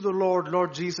speak to the Lord,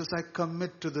 Lord Jesus, I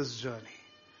commit to this journey.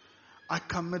 I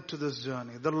commit to this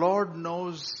journey. The Lord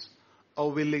knows a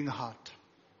willing heart.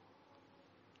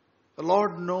 The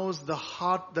Lord knows the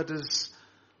heart that is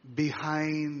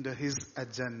behind His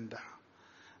agenda,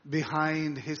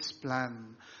 behind His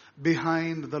plan,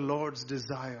 behind the Lord's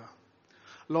desire.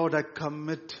 Lord, I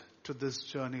commit to this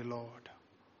journey, Lord.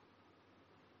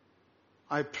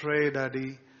 I pray,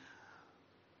 Daddy,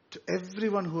 to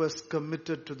everyone who has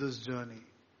committed to this journey,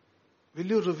 will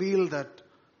you reveal that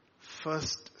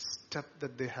first step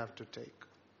that they have to take?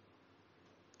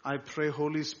 I pray,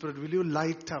 Holy Spirit, will you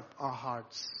light up our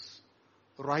hearts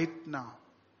right now,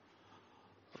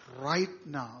 right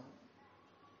now,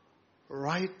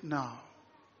 right now,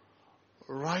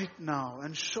 right now,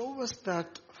 and show us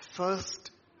that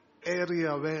first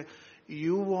area where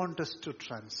you want us to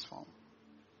transform.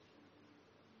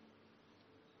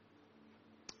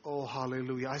 Oh,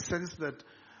 hallelujah. I sense that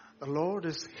the Lord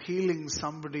is healing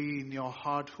somebody in your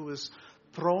heart who is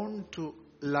prone to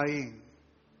lying.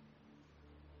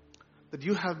 That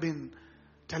you have been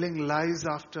telling lies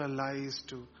after lies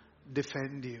to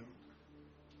defend you,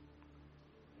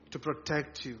 to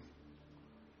protect you,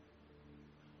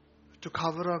 to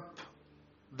cover up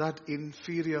that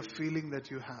inferior feeling that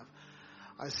you have.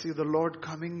 I see the Lord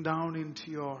coming down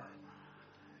into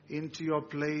your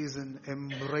place and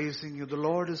embracing you. The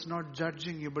Lord is not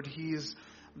judging you, but He is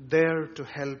there to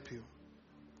help you.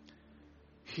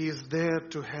 He is there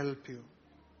to help you.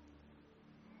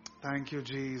 Thank you,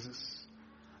 Jesus.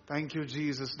 Thank you,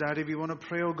 Jesus. Daddy, we want to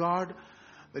pray, oh God,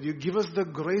 that you give us the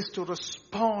grace to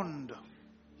respond.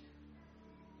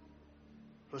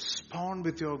 Respond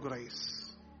with your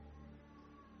grace.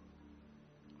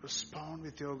 Respond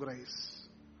with your grace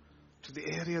to the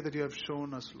area that you have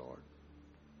shown us, Lord.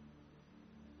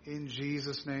 In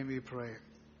Jesus' name we pray.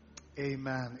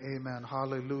 Amen. Amen.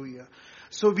 Hallelujah.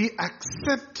 So we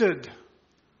accepted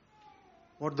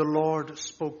what the Lord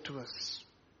spoke to us.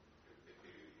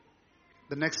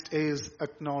 The next A is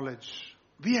acknowledge.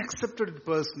 We accepted it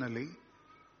personally.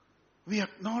 We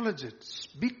acknowledge it.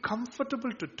 Be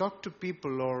comfortable to talk to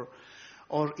people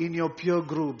or in your peer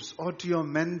groups or to your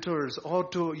mentors or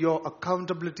to your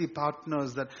accountability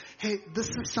partners that, hey, this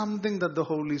is something that the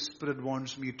Holy Spirit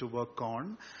wants me to work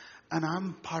on and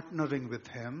I'm partnering with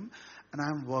Him and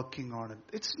I'm working on it.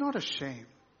 It's not a shame.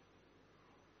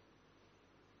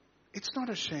 It's not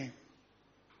a shame.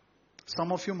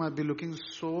 Some of you might be looking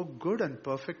so good and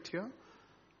perfect here.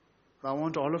 But I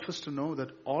want all of us to know that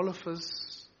all of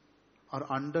us are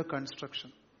under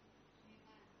construction.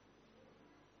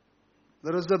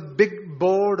 There is a big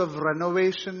board of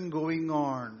renovation going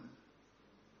on.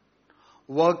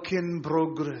 Work in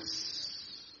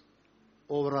progress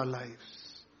over our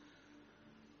lives.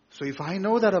 So if I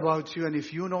know that about you and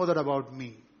if you know that about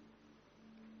me,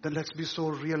 then let's be so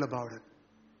real about it.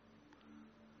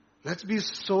 Let's be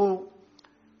so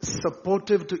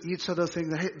supportive to each other, saying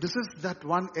that, hey, this is that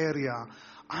one area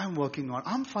I'm working on.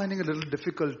 I'm finding it a little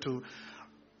difficult to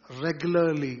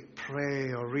regularly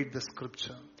pray or read the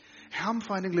scripture. I'm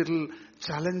finding a little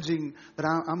challenging that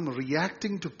I'm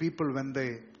reacting to people when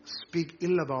they speak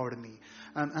ill about me.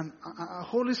 And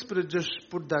Holy Spirit just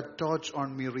put that torch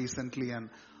on me recently and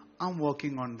I'm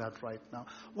working on that right now.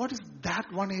 What is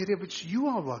that one area which you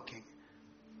are working?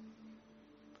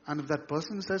 And if that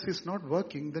person says he's not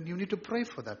working, then you need to pray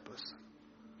for that person.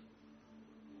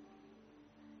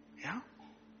 Yeah?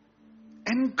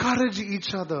 Encourage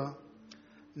each other,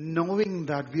 knowing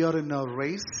that we are in a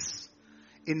race.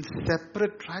 In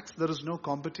separate tracks, there is no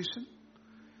competition.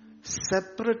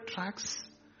 Separate tracks,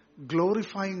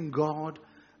 glorifying God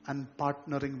and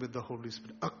partnering with the Holy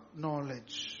Spirit.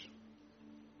 Acknowledge.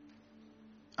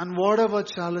 And whatever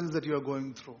challenge that you are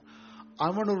going through, I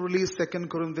want to release 2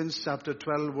 Corinthians chapter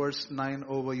 12 verse 9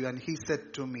 over you. And He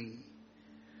said to me,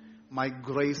 my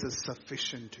grace is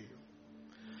sufficient to you.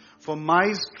 For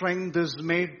my strength is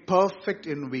made perfect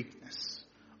in weakness.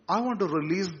 I want to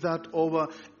release that over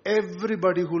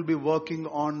everybody who will be working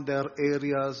on their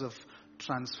areas of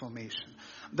transformation.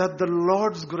 That the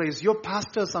Lord's grace, your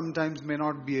pastor sometimes may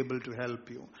not be able to help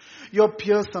you. Your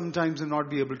peers sometimes may not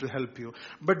be able to help you.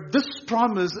 But this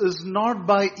promise is not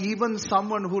by even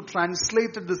someone who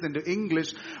translated this into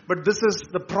English, but this is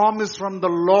the promise from the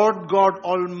Lord God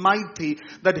Almighty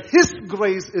that His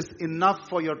grace is enough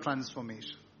for your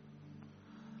transformation.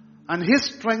 And His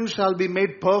strength shall be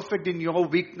made perfect in your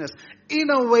weakness. In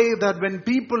a way that when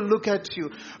people look at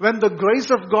you, when the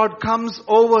grace of God comes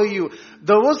over you,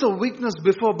 there was a weakness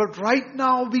before, but right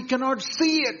now we cannot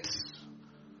see it.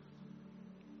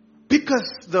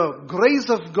 Because the grace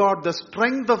of God, the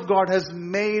strength of God has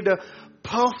made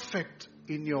perfect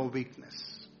in your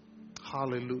weakness.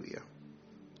 Hallelujah.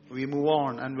 We move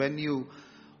on, and when you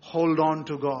hold on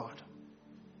to God,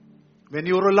 when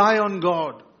you rely on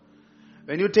God,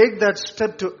 when you take that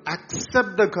step to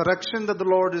accept the correction that the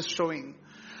Lord is showing,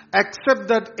 accept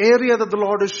that area that the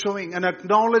Lord is showing and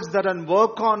acknowledge that and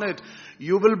work on it,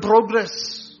 you will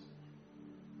progress.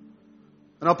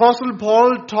 And Apostle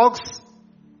Paul talks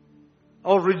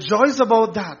or rejoices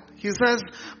about that. He says,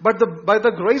 by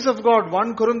the grace of God,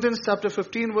 1 Corinthians chapter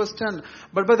 15 verse 10,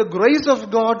 but by the grace of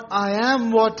God, I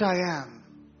am what I am.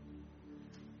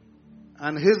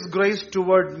 And His grace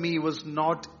toward me was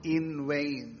not in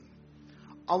vain.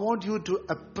 I want you to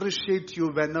appreciate you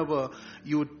whenever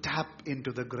you tap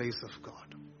into the grace of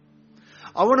God.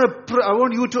 I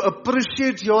want you to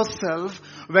appreciate yourself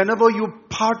whenever you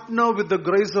partner with the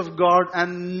grace of God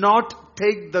and not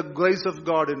take the grace of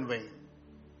God in vain.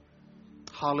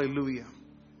 Hallelujah.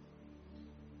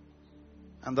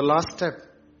 And the last step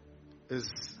is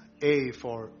A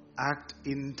for act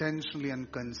intentionally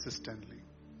and consistently.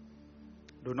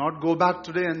 Do not go back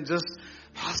today and just,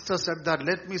 Pastor said that,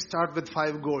 let me start with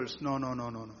 5 goals. No.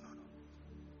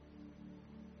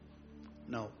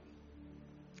 No.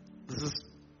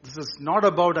 This is not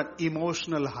about an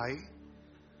emotional high.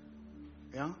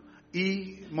 Yeah?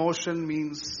 Emotion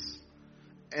means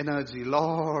energy,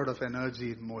 lot of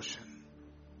energy in motion.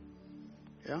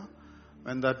 Yeah?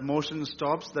 When that motion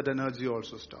stops, that energy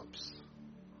also stops.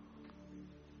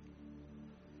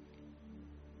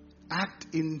 Act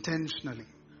intentionally.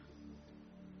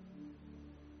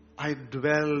 I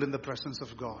dwelled in the presence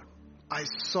of God. I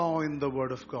saw in the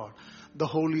Word of God. The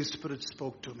Holy Spirit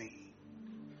spoke to me.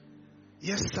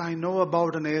 Yes, I know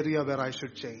about an area where I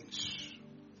should change.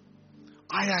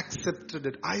 I accepted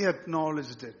it. I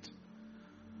acknowledged it.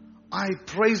 I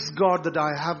praise God that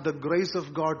I have the grace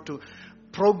of God to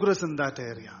progress in that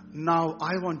area. Now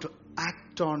I want to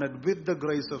act on it with the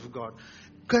grace of God.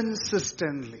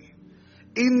 Consistently.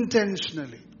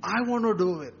 Intentionally. I want to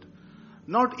do it.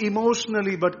 Not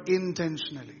emotionally, but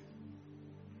intentionally.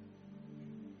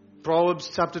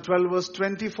 Proverbs chapter 12 verse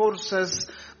 24 says,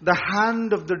 the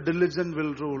hand of the diligent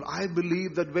will rule. I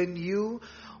believe that when you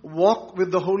walk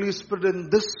with the Holy Spirit in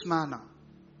this manner,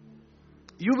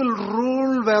 you will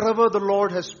rule wherever the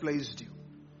Lord has placed you.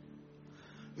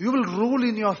 You will rule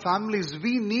in your families.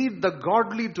 We need the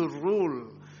godly to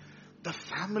rule the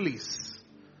families.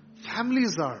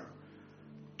 Families are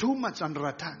too much under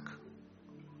attack.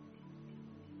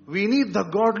 We need the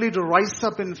godly to rise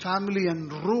up in family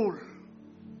and rule.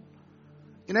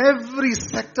 In every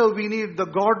sector, we need the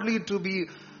godly to be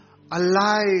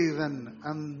alive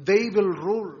and they will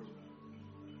rule.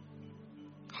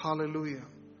 Hallelujah.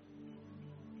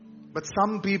 But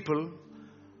some people,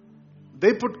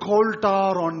 they put coal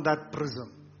tar on that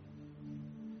prism.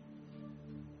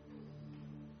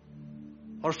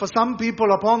 Or for some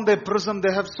people, upon their prism,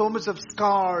 they have so much of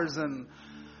scars and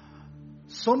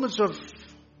so much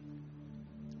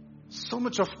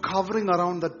of covering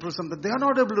around that prism that they are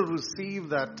not able to receive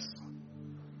that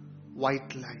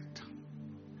white light.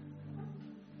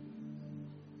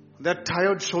 They're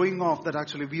tired showing off that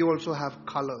actually we also have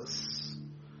colors.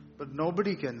 But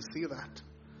nobody can see that.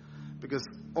 Because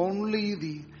only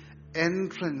the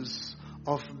entrance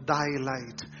of thy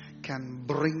light can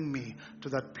bring me to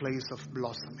that place of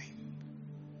blossoming.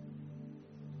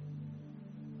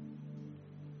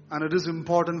 And it is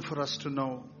important for us to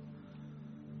know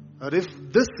that if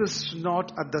this is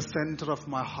not at the center of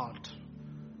my heart,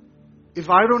 if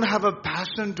I don't have a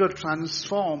passion to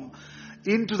transform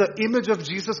into the image of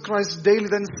Jesus Christ daily,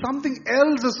 then something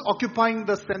else is occupying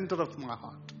the center of my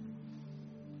heart.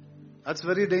 That's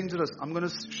very dangerous. I'm going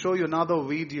to show you another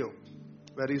video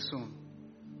very soon.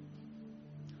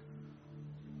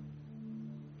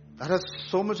 That has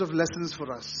so much of lessons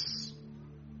for us.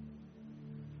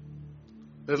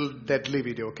 Little deadly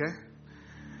video, okay?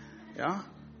 Yeah?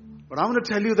 But I'm going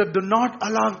to tell you that do not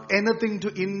allow anything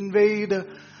to invade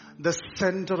the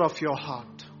center of your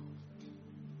heart.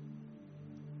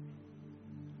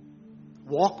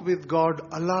 Walk with God,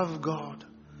 allow God.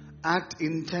 Act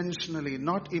intentionally,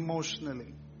 not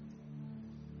emotionally.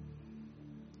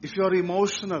 If you are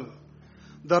emotional,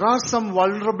 there are some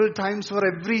vulnerable times for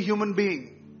every human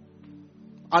being.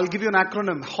 I'll give you an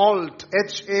acronym, HALT,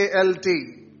 H-A-L-T.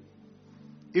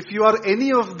 If you are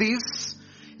any of these,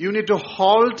 you need to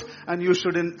halt and you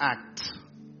shouldn't act.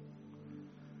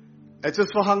 H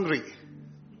is for hungry.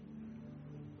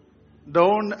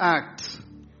 Don't act.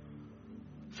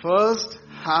 First,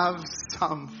 have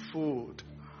some food.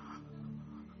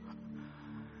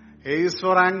 A is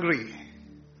for angry.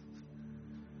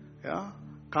 Yeah?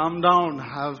 Calm down,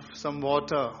 have some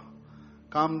water.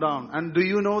 Calm down. And do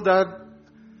you know that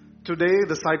today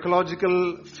the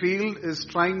psychological field is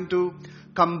trying to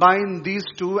combine these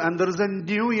two, and there is a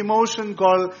new emotion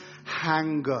called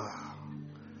anger.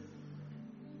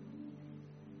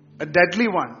 A deadly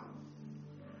one.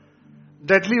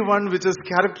 Deadly one which is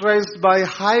characterized by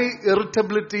high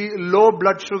irritability, low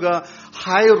blood sugar,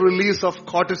 high release of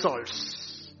cortisols.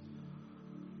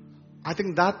 I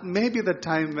think that may be the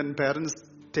time when parents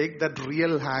take that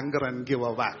real anger and give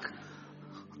a whack.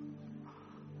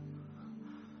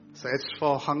 So H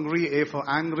for hungry, A for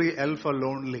angry, L for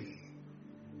lonely.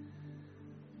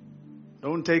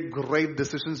 Don't take great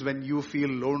decisions when you feel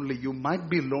lonely. You might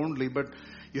be lonely, but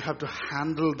you have to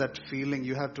handle that feeling.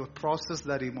 You have to process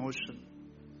that emotion.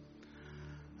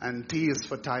 And T is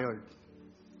for tired.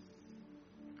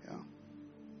 Yeah.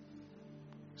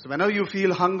 So whenever you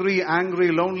feel hungry,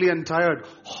 angry, lonely, and tired,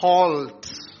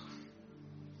 halt.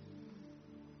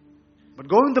 But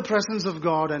go in the presence of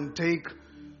God and take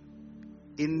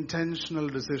intentional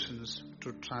decisions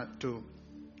to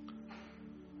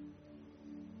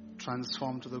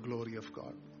transform to the glory of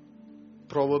God.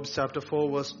 Proverbs chapter 4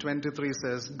 verse 23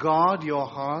 says, guard your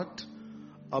heart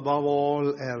above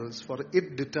all else, for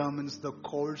it determines the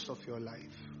course of your life.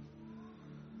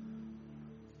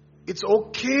 It's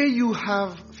okay you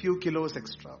have a few kilos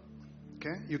extra.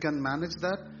 Okay? You can manage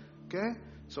that. Okay?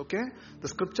 It's okay. The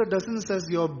scripture doesn't say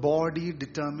your body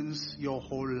determines your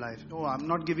whole life. No, I'm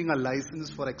not giving a license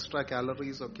for extra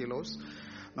calories or kilos.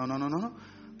 No.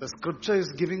 The scripture is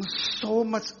giving so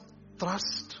much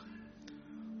thrust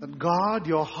that guard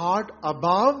your heart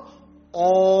above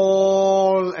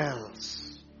all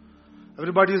else.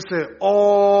 Everybody say,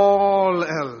 all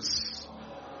else.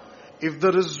 If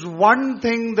there is one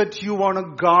thing that you want to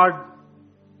guard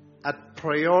at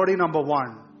priority number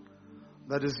one,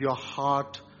 that is your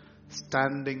heart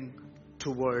standing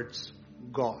towards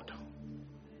God.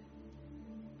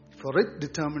 For it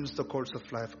determines the course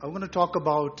of life. I'm going to talk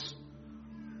about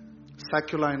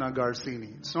Saculina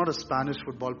Garcini. It's not a Spanish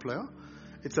football player.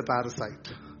 It's a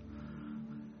parasite.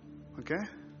 Okay?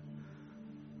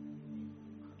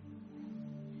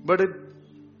 But it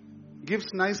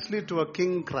gives nicely to a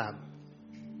king crab.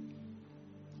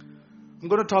 I'm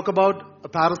going to talk about a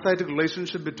parasitic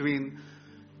relationship between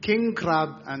king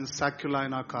crab and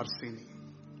Saculina Garcini.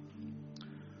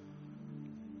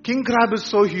 King crab is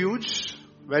so huge,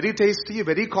 very tasty,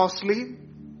 very costly.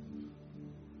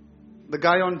 The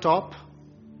guy on top,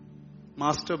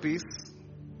 masterpiece.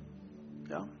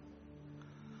 Yeah.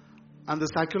 And the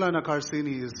Saculina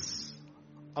Garcini is,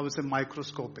 I would say,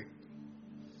 microscopic.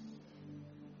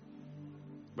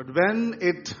 But when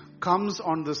it comes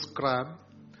on this crab,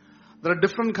 there are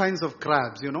different kinds of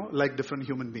crabs, like different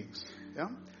human beings. Yeah.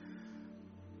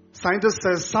 Scientists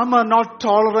say some are not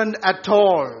tolerant at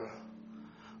all.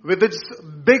 With its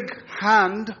big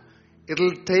hand,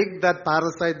 it'll take that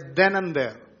parasite then and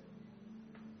there.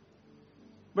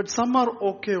 But some are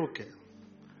okay.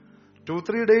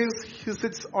 2-3 days, he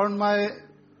sits on my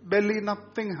belly,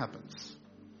 nothing happens.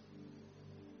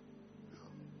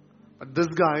 But this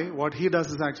guy, what he does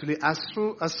is actually, as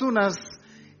soon as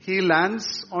he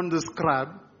lands on this crab,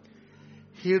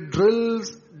 he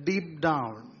drills deep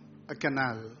down a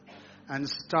canal and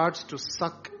starts to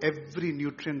suck every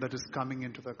nutrient that is coming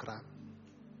into the crab.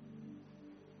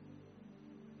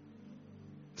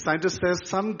 Scientists say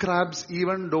some crabs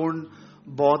even don't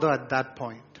bother at that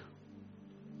point.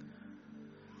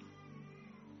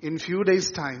 In few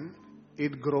days' time,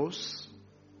 it grows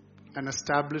and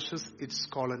establishes its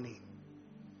colony.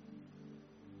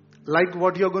 Like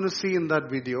what you're going to see in that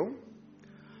video.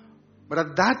 But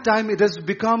at that time, it has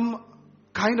become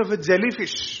kind of a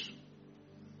jellyfish.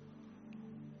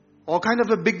 Or kind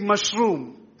of a big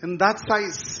mushroom in that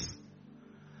size.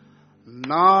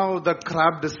 Now the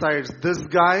crab decides, this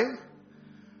guy,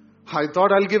 I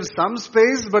thought I'll give some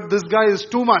space, but this guy is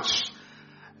too much.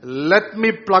 Let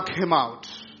me pluck him out.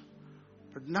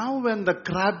 But now when the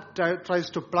crab tries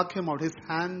to pluck him out, his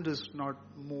hand is not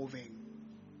moving.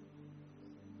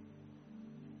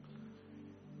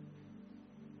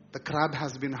 The crab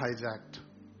has been hijacked.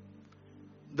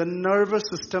 The nervous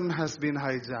system has been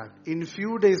hijacked. In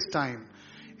few days' time,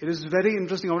 it is very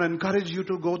interesting. I want to encourage you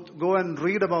to go and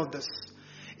read about this.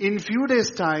 In few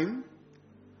days' time,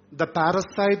 the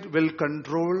parasite will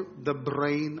control the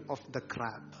brain of the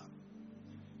crab.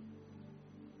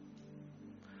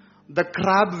 The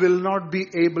crab will not be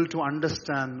able to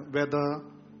understand whether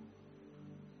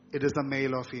it is a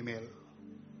male or female.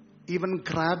 Even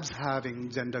crabs having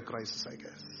gender crisis, I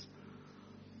guess.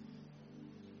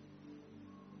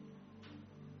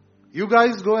 You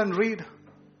guys go and read.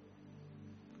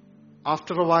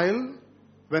 After a while,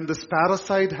 when this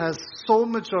parasite has so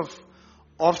much of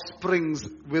offsprings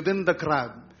within the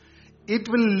crab, it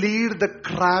will lead the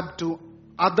crab to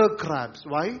other crabs.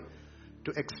 Why?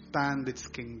 To expand its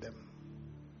kingdom.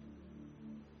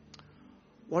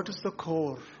 What is the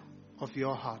core of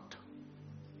your heart?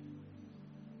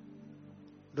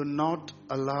 Do not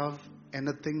allow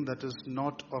anything that is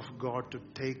not of God to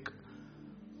take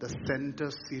the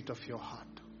center seat of your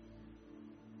heart.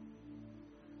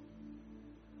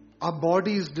 Our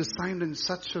body is designed in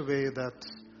such a way that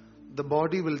the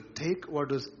body will take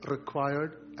what is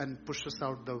required and pushes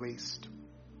out the waste.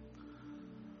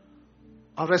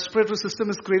 Our respiratory system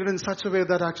is created in such a way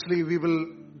that actually we will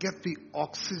get the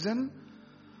oxygen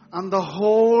and the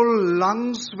whole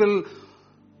lungs will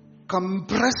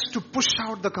compress to push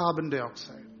out the carbon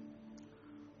dioxide.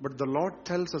 But the Lord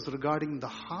tells us regarding the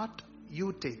heart,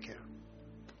 you take care.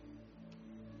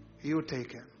 You take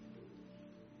care.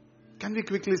 Can we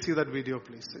quickly see that video,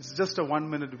 please? It's just a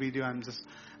 1-minute video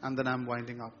and then I'm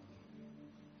winding up.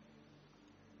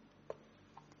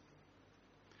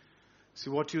 See,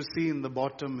 what you see in the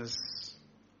bottom is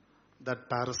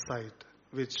that parasite,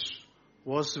 which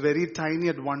was very tiny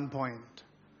at one point,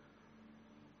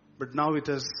 but now it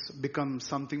has become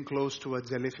something close to a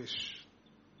jellyfish.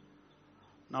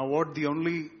 Now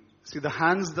the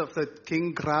hands of the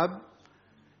king crab,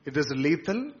 it is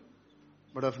lethal,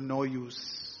 but of no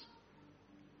use.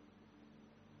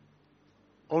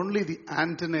 Only the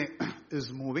antennae is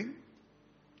moving.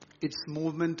 Its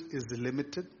movement is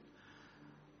limited.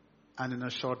 And in a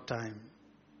short time,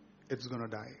 it's going to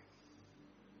die.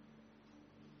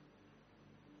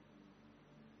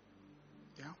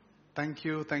 Yeah. Thank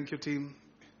you team.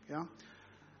 Yeah.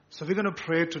 So we're going to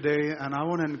pray today, and I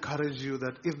want to encourage you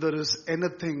that if there is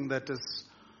anything that is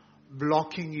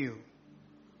blocking you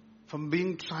from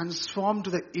being transformed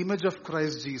to the image of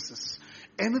Christ Jesus,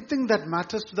 anything that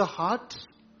matters to the heart,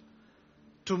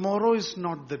 tomorrow is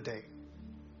not the day.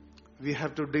 We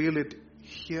have to deal it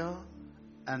here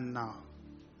and now.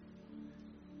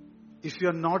 If you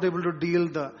are not able to deal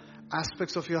the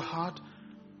aspects of your heart,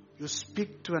 you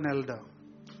speak to an elder.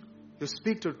 You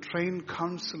speak to trained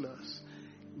counselors.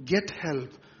 Get help,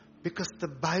 because the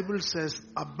Bible says,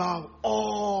 above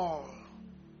all,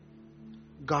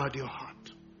 guard your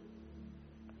heart.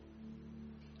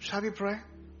 Shall we pray?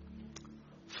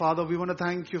 Father, we want to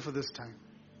thank you for this time.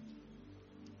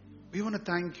 We want to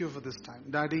thank you for this time.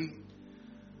 Daddy,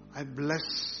 I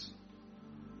bless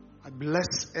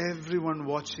everyone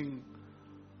watching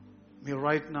me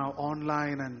right now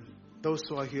online and those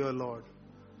who are here, Lord.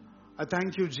 I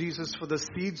thank you, Jesus, for the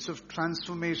seeds of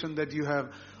transformation that you have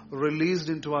released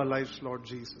into our lives, Lord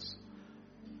Jesus.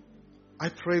 I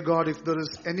pray, God, if there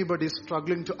is anybody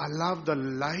struggling to allow the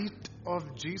light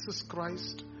of Jesus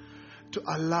Christ to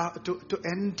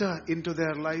enter into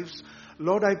their lives,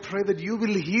 Lord, I pray that you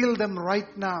will heal them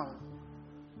right now.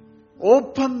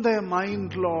 Open their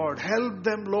mind, Lord. Help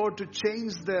them, Lord, to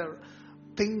change their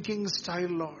thinking style,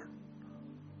 Lord.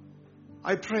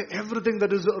 I pray everything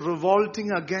that is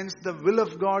revolting against the will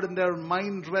of God in their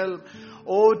mind realm,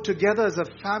 together as a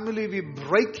family, we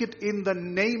break it in the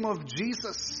name of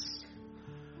Jesus.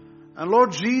 And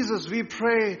Lord Jesus, we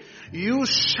pray you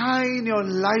shine your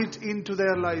light into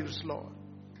their lives, Lord.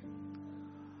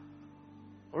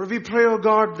 Or we pray, oh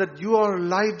God, that your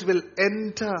light will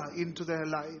enter into their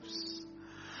lives.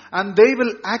 And they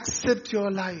will accept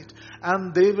your light.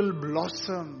 And they will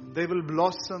blossom. They will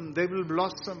blossom. They will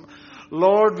blossom.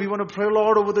 Lord, we want to pray,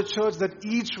 Lord, over the church that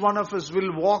each one of us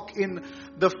will walk in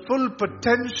the full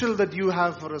potential that you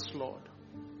have for us, Lord.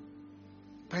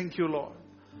 Thank you, Lord.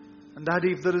 And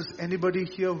Daddy, if there is anybody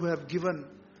here who have given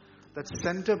that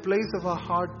center place of our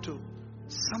heart to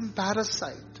some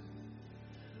parasite,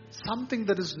 something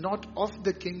that is not of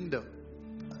the kingdom,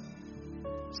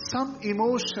 some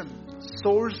emotion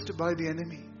sourced by the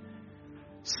enemy,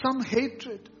 some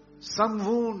hatred, some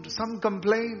wound, some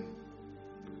complaint,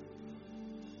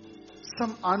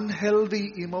 some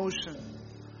unhealthy emotion.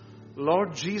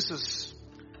 Lord Jesus,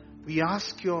 we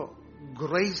ask your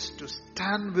grace to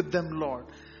stand with them, Lord,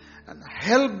 and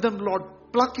help them, Lord.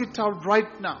 Pluck it out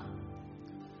right now.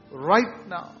 Right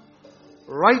now.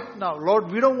 Right now.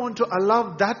 Lord, we don't want to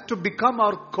allow that to become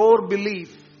our core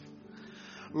belief.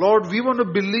 Lord, we want to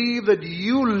believe that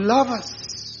you love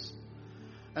us.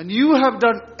 And you have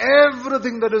done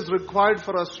everything that is required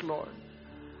for us, Lord.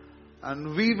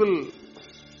 And we will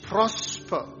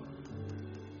prosper.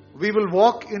 We will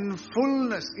walk in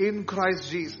fullness in Christ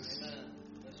Jesus.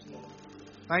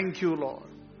 Thank you, Lord.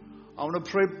 I want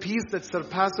to pray peace that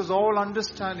surpasses all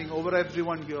understanding over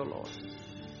everyone here, Lord.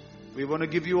 We want to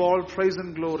give you all praise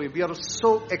and glory. We are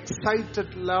so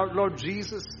excited, Lord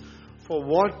Jesus, for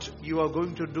what you are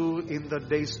going to do in the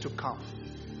days to come.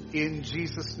 In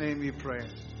Jesus' name we pray.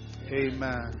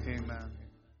 Amen. Amen.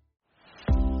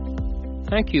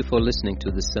 Thank you for listening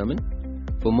to this sermon.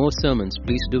 For more sermons,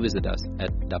 please do visit us at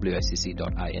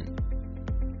wscc.in.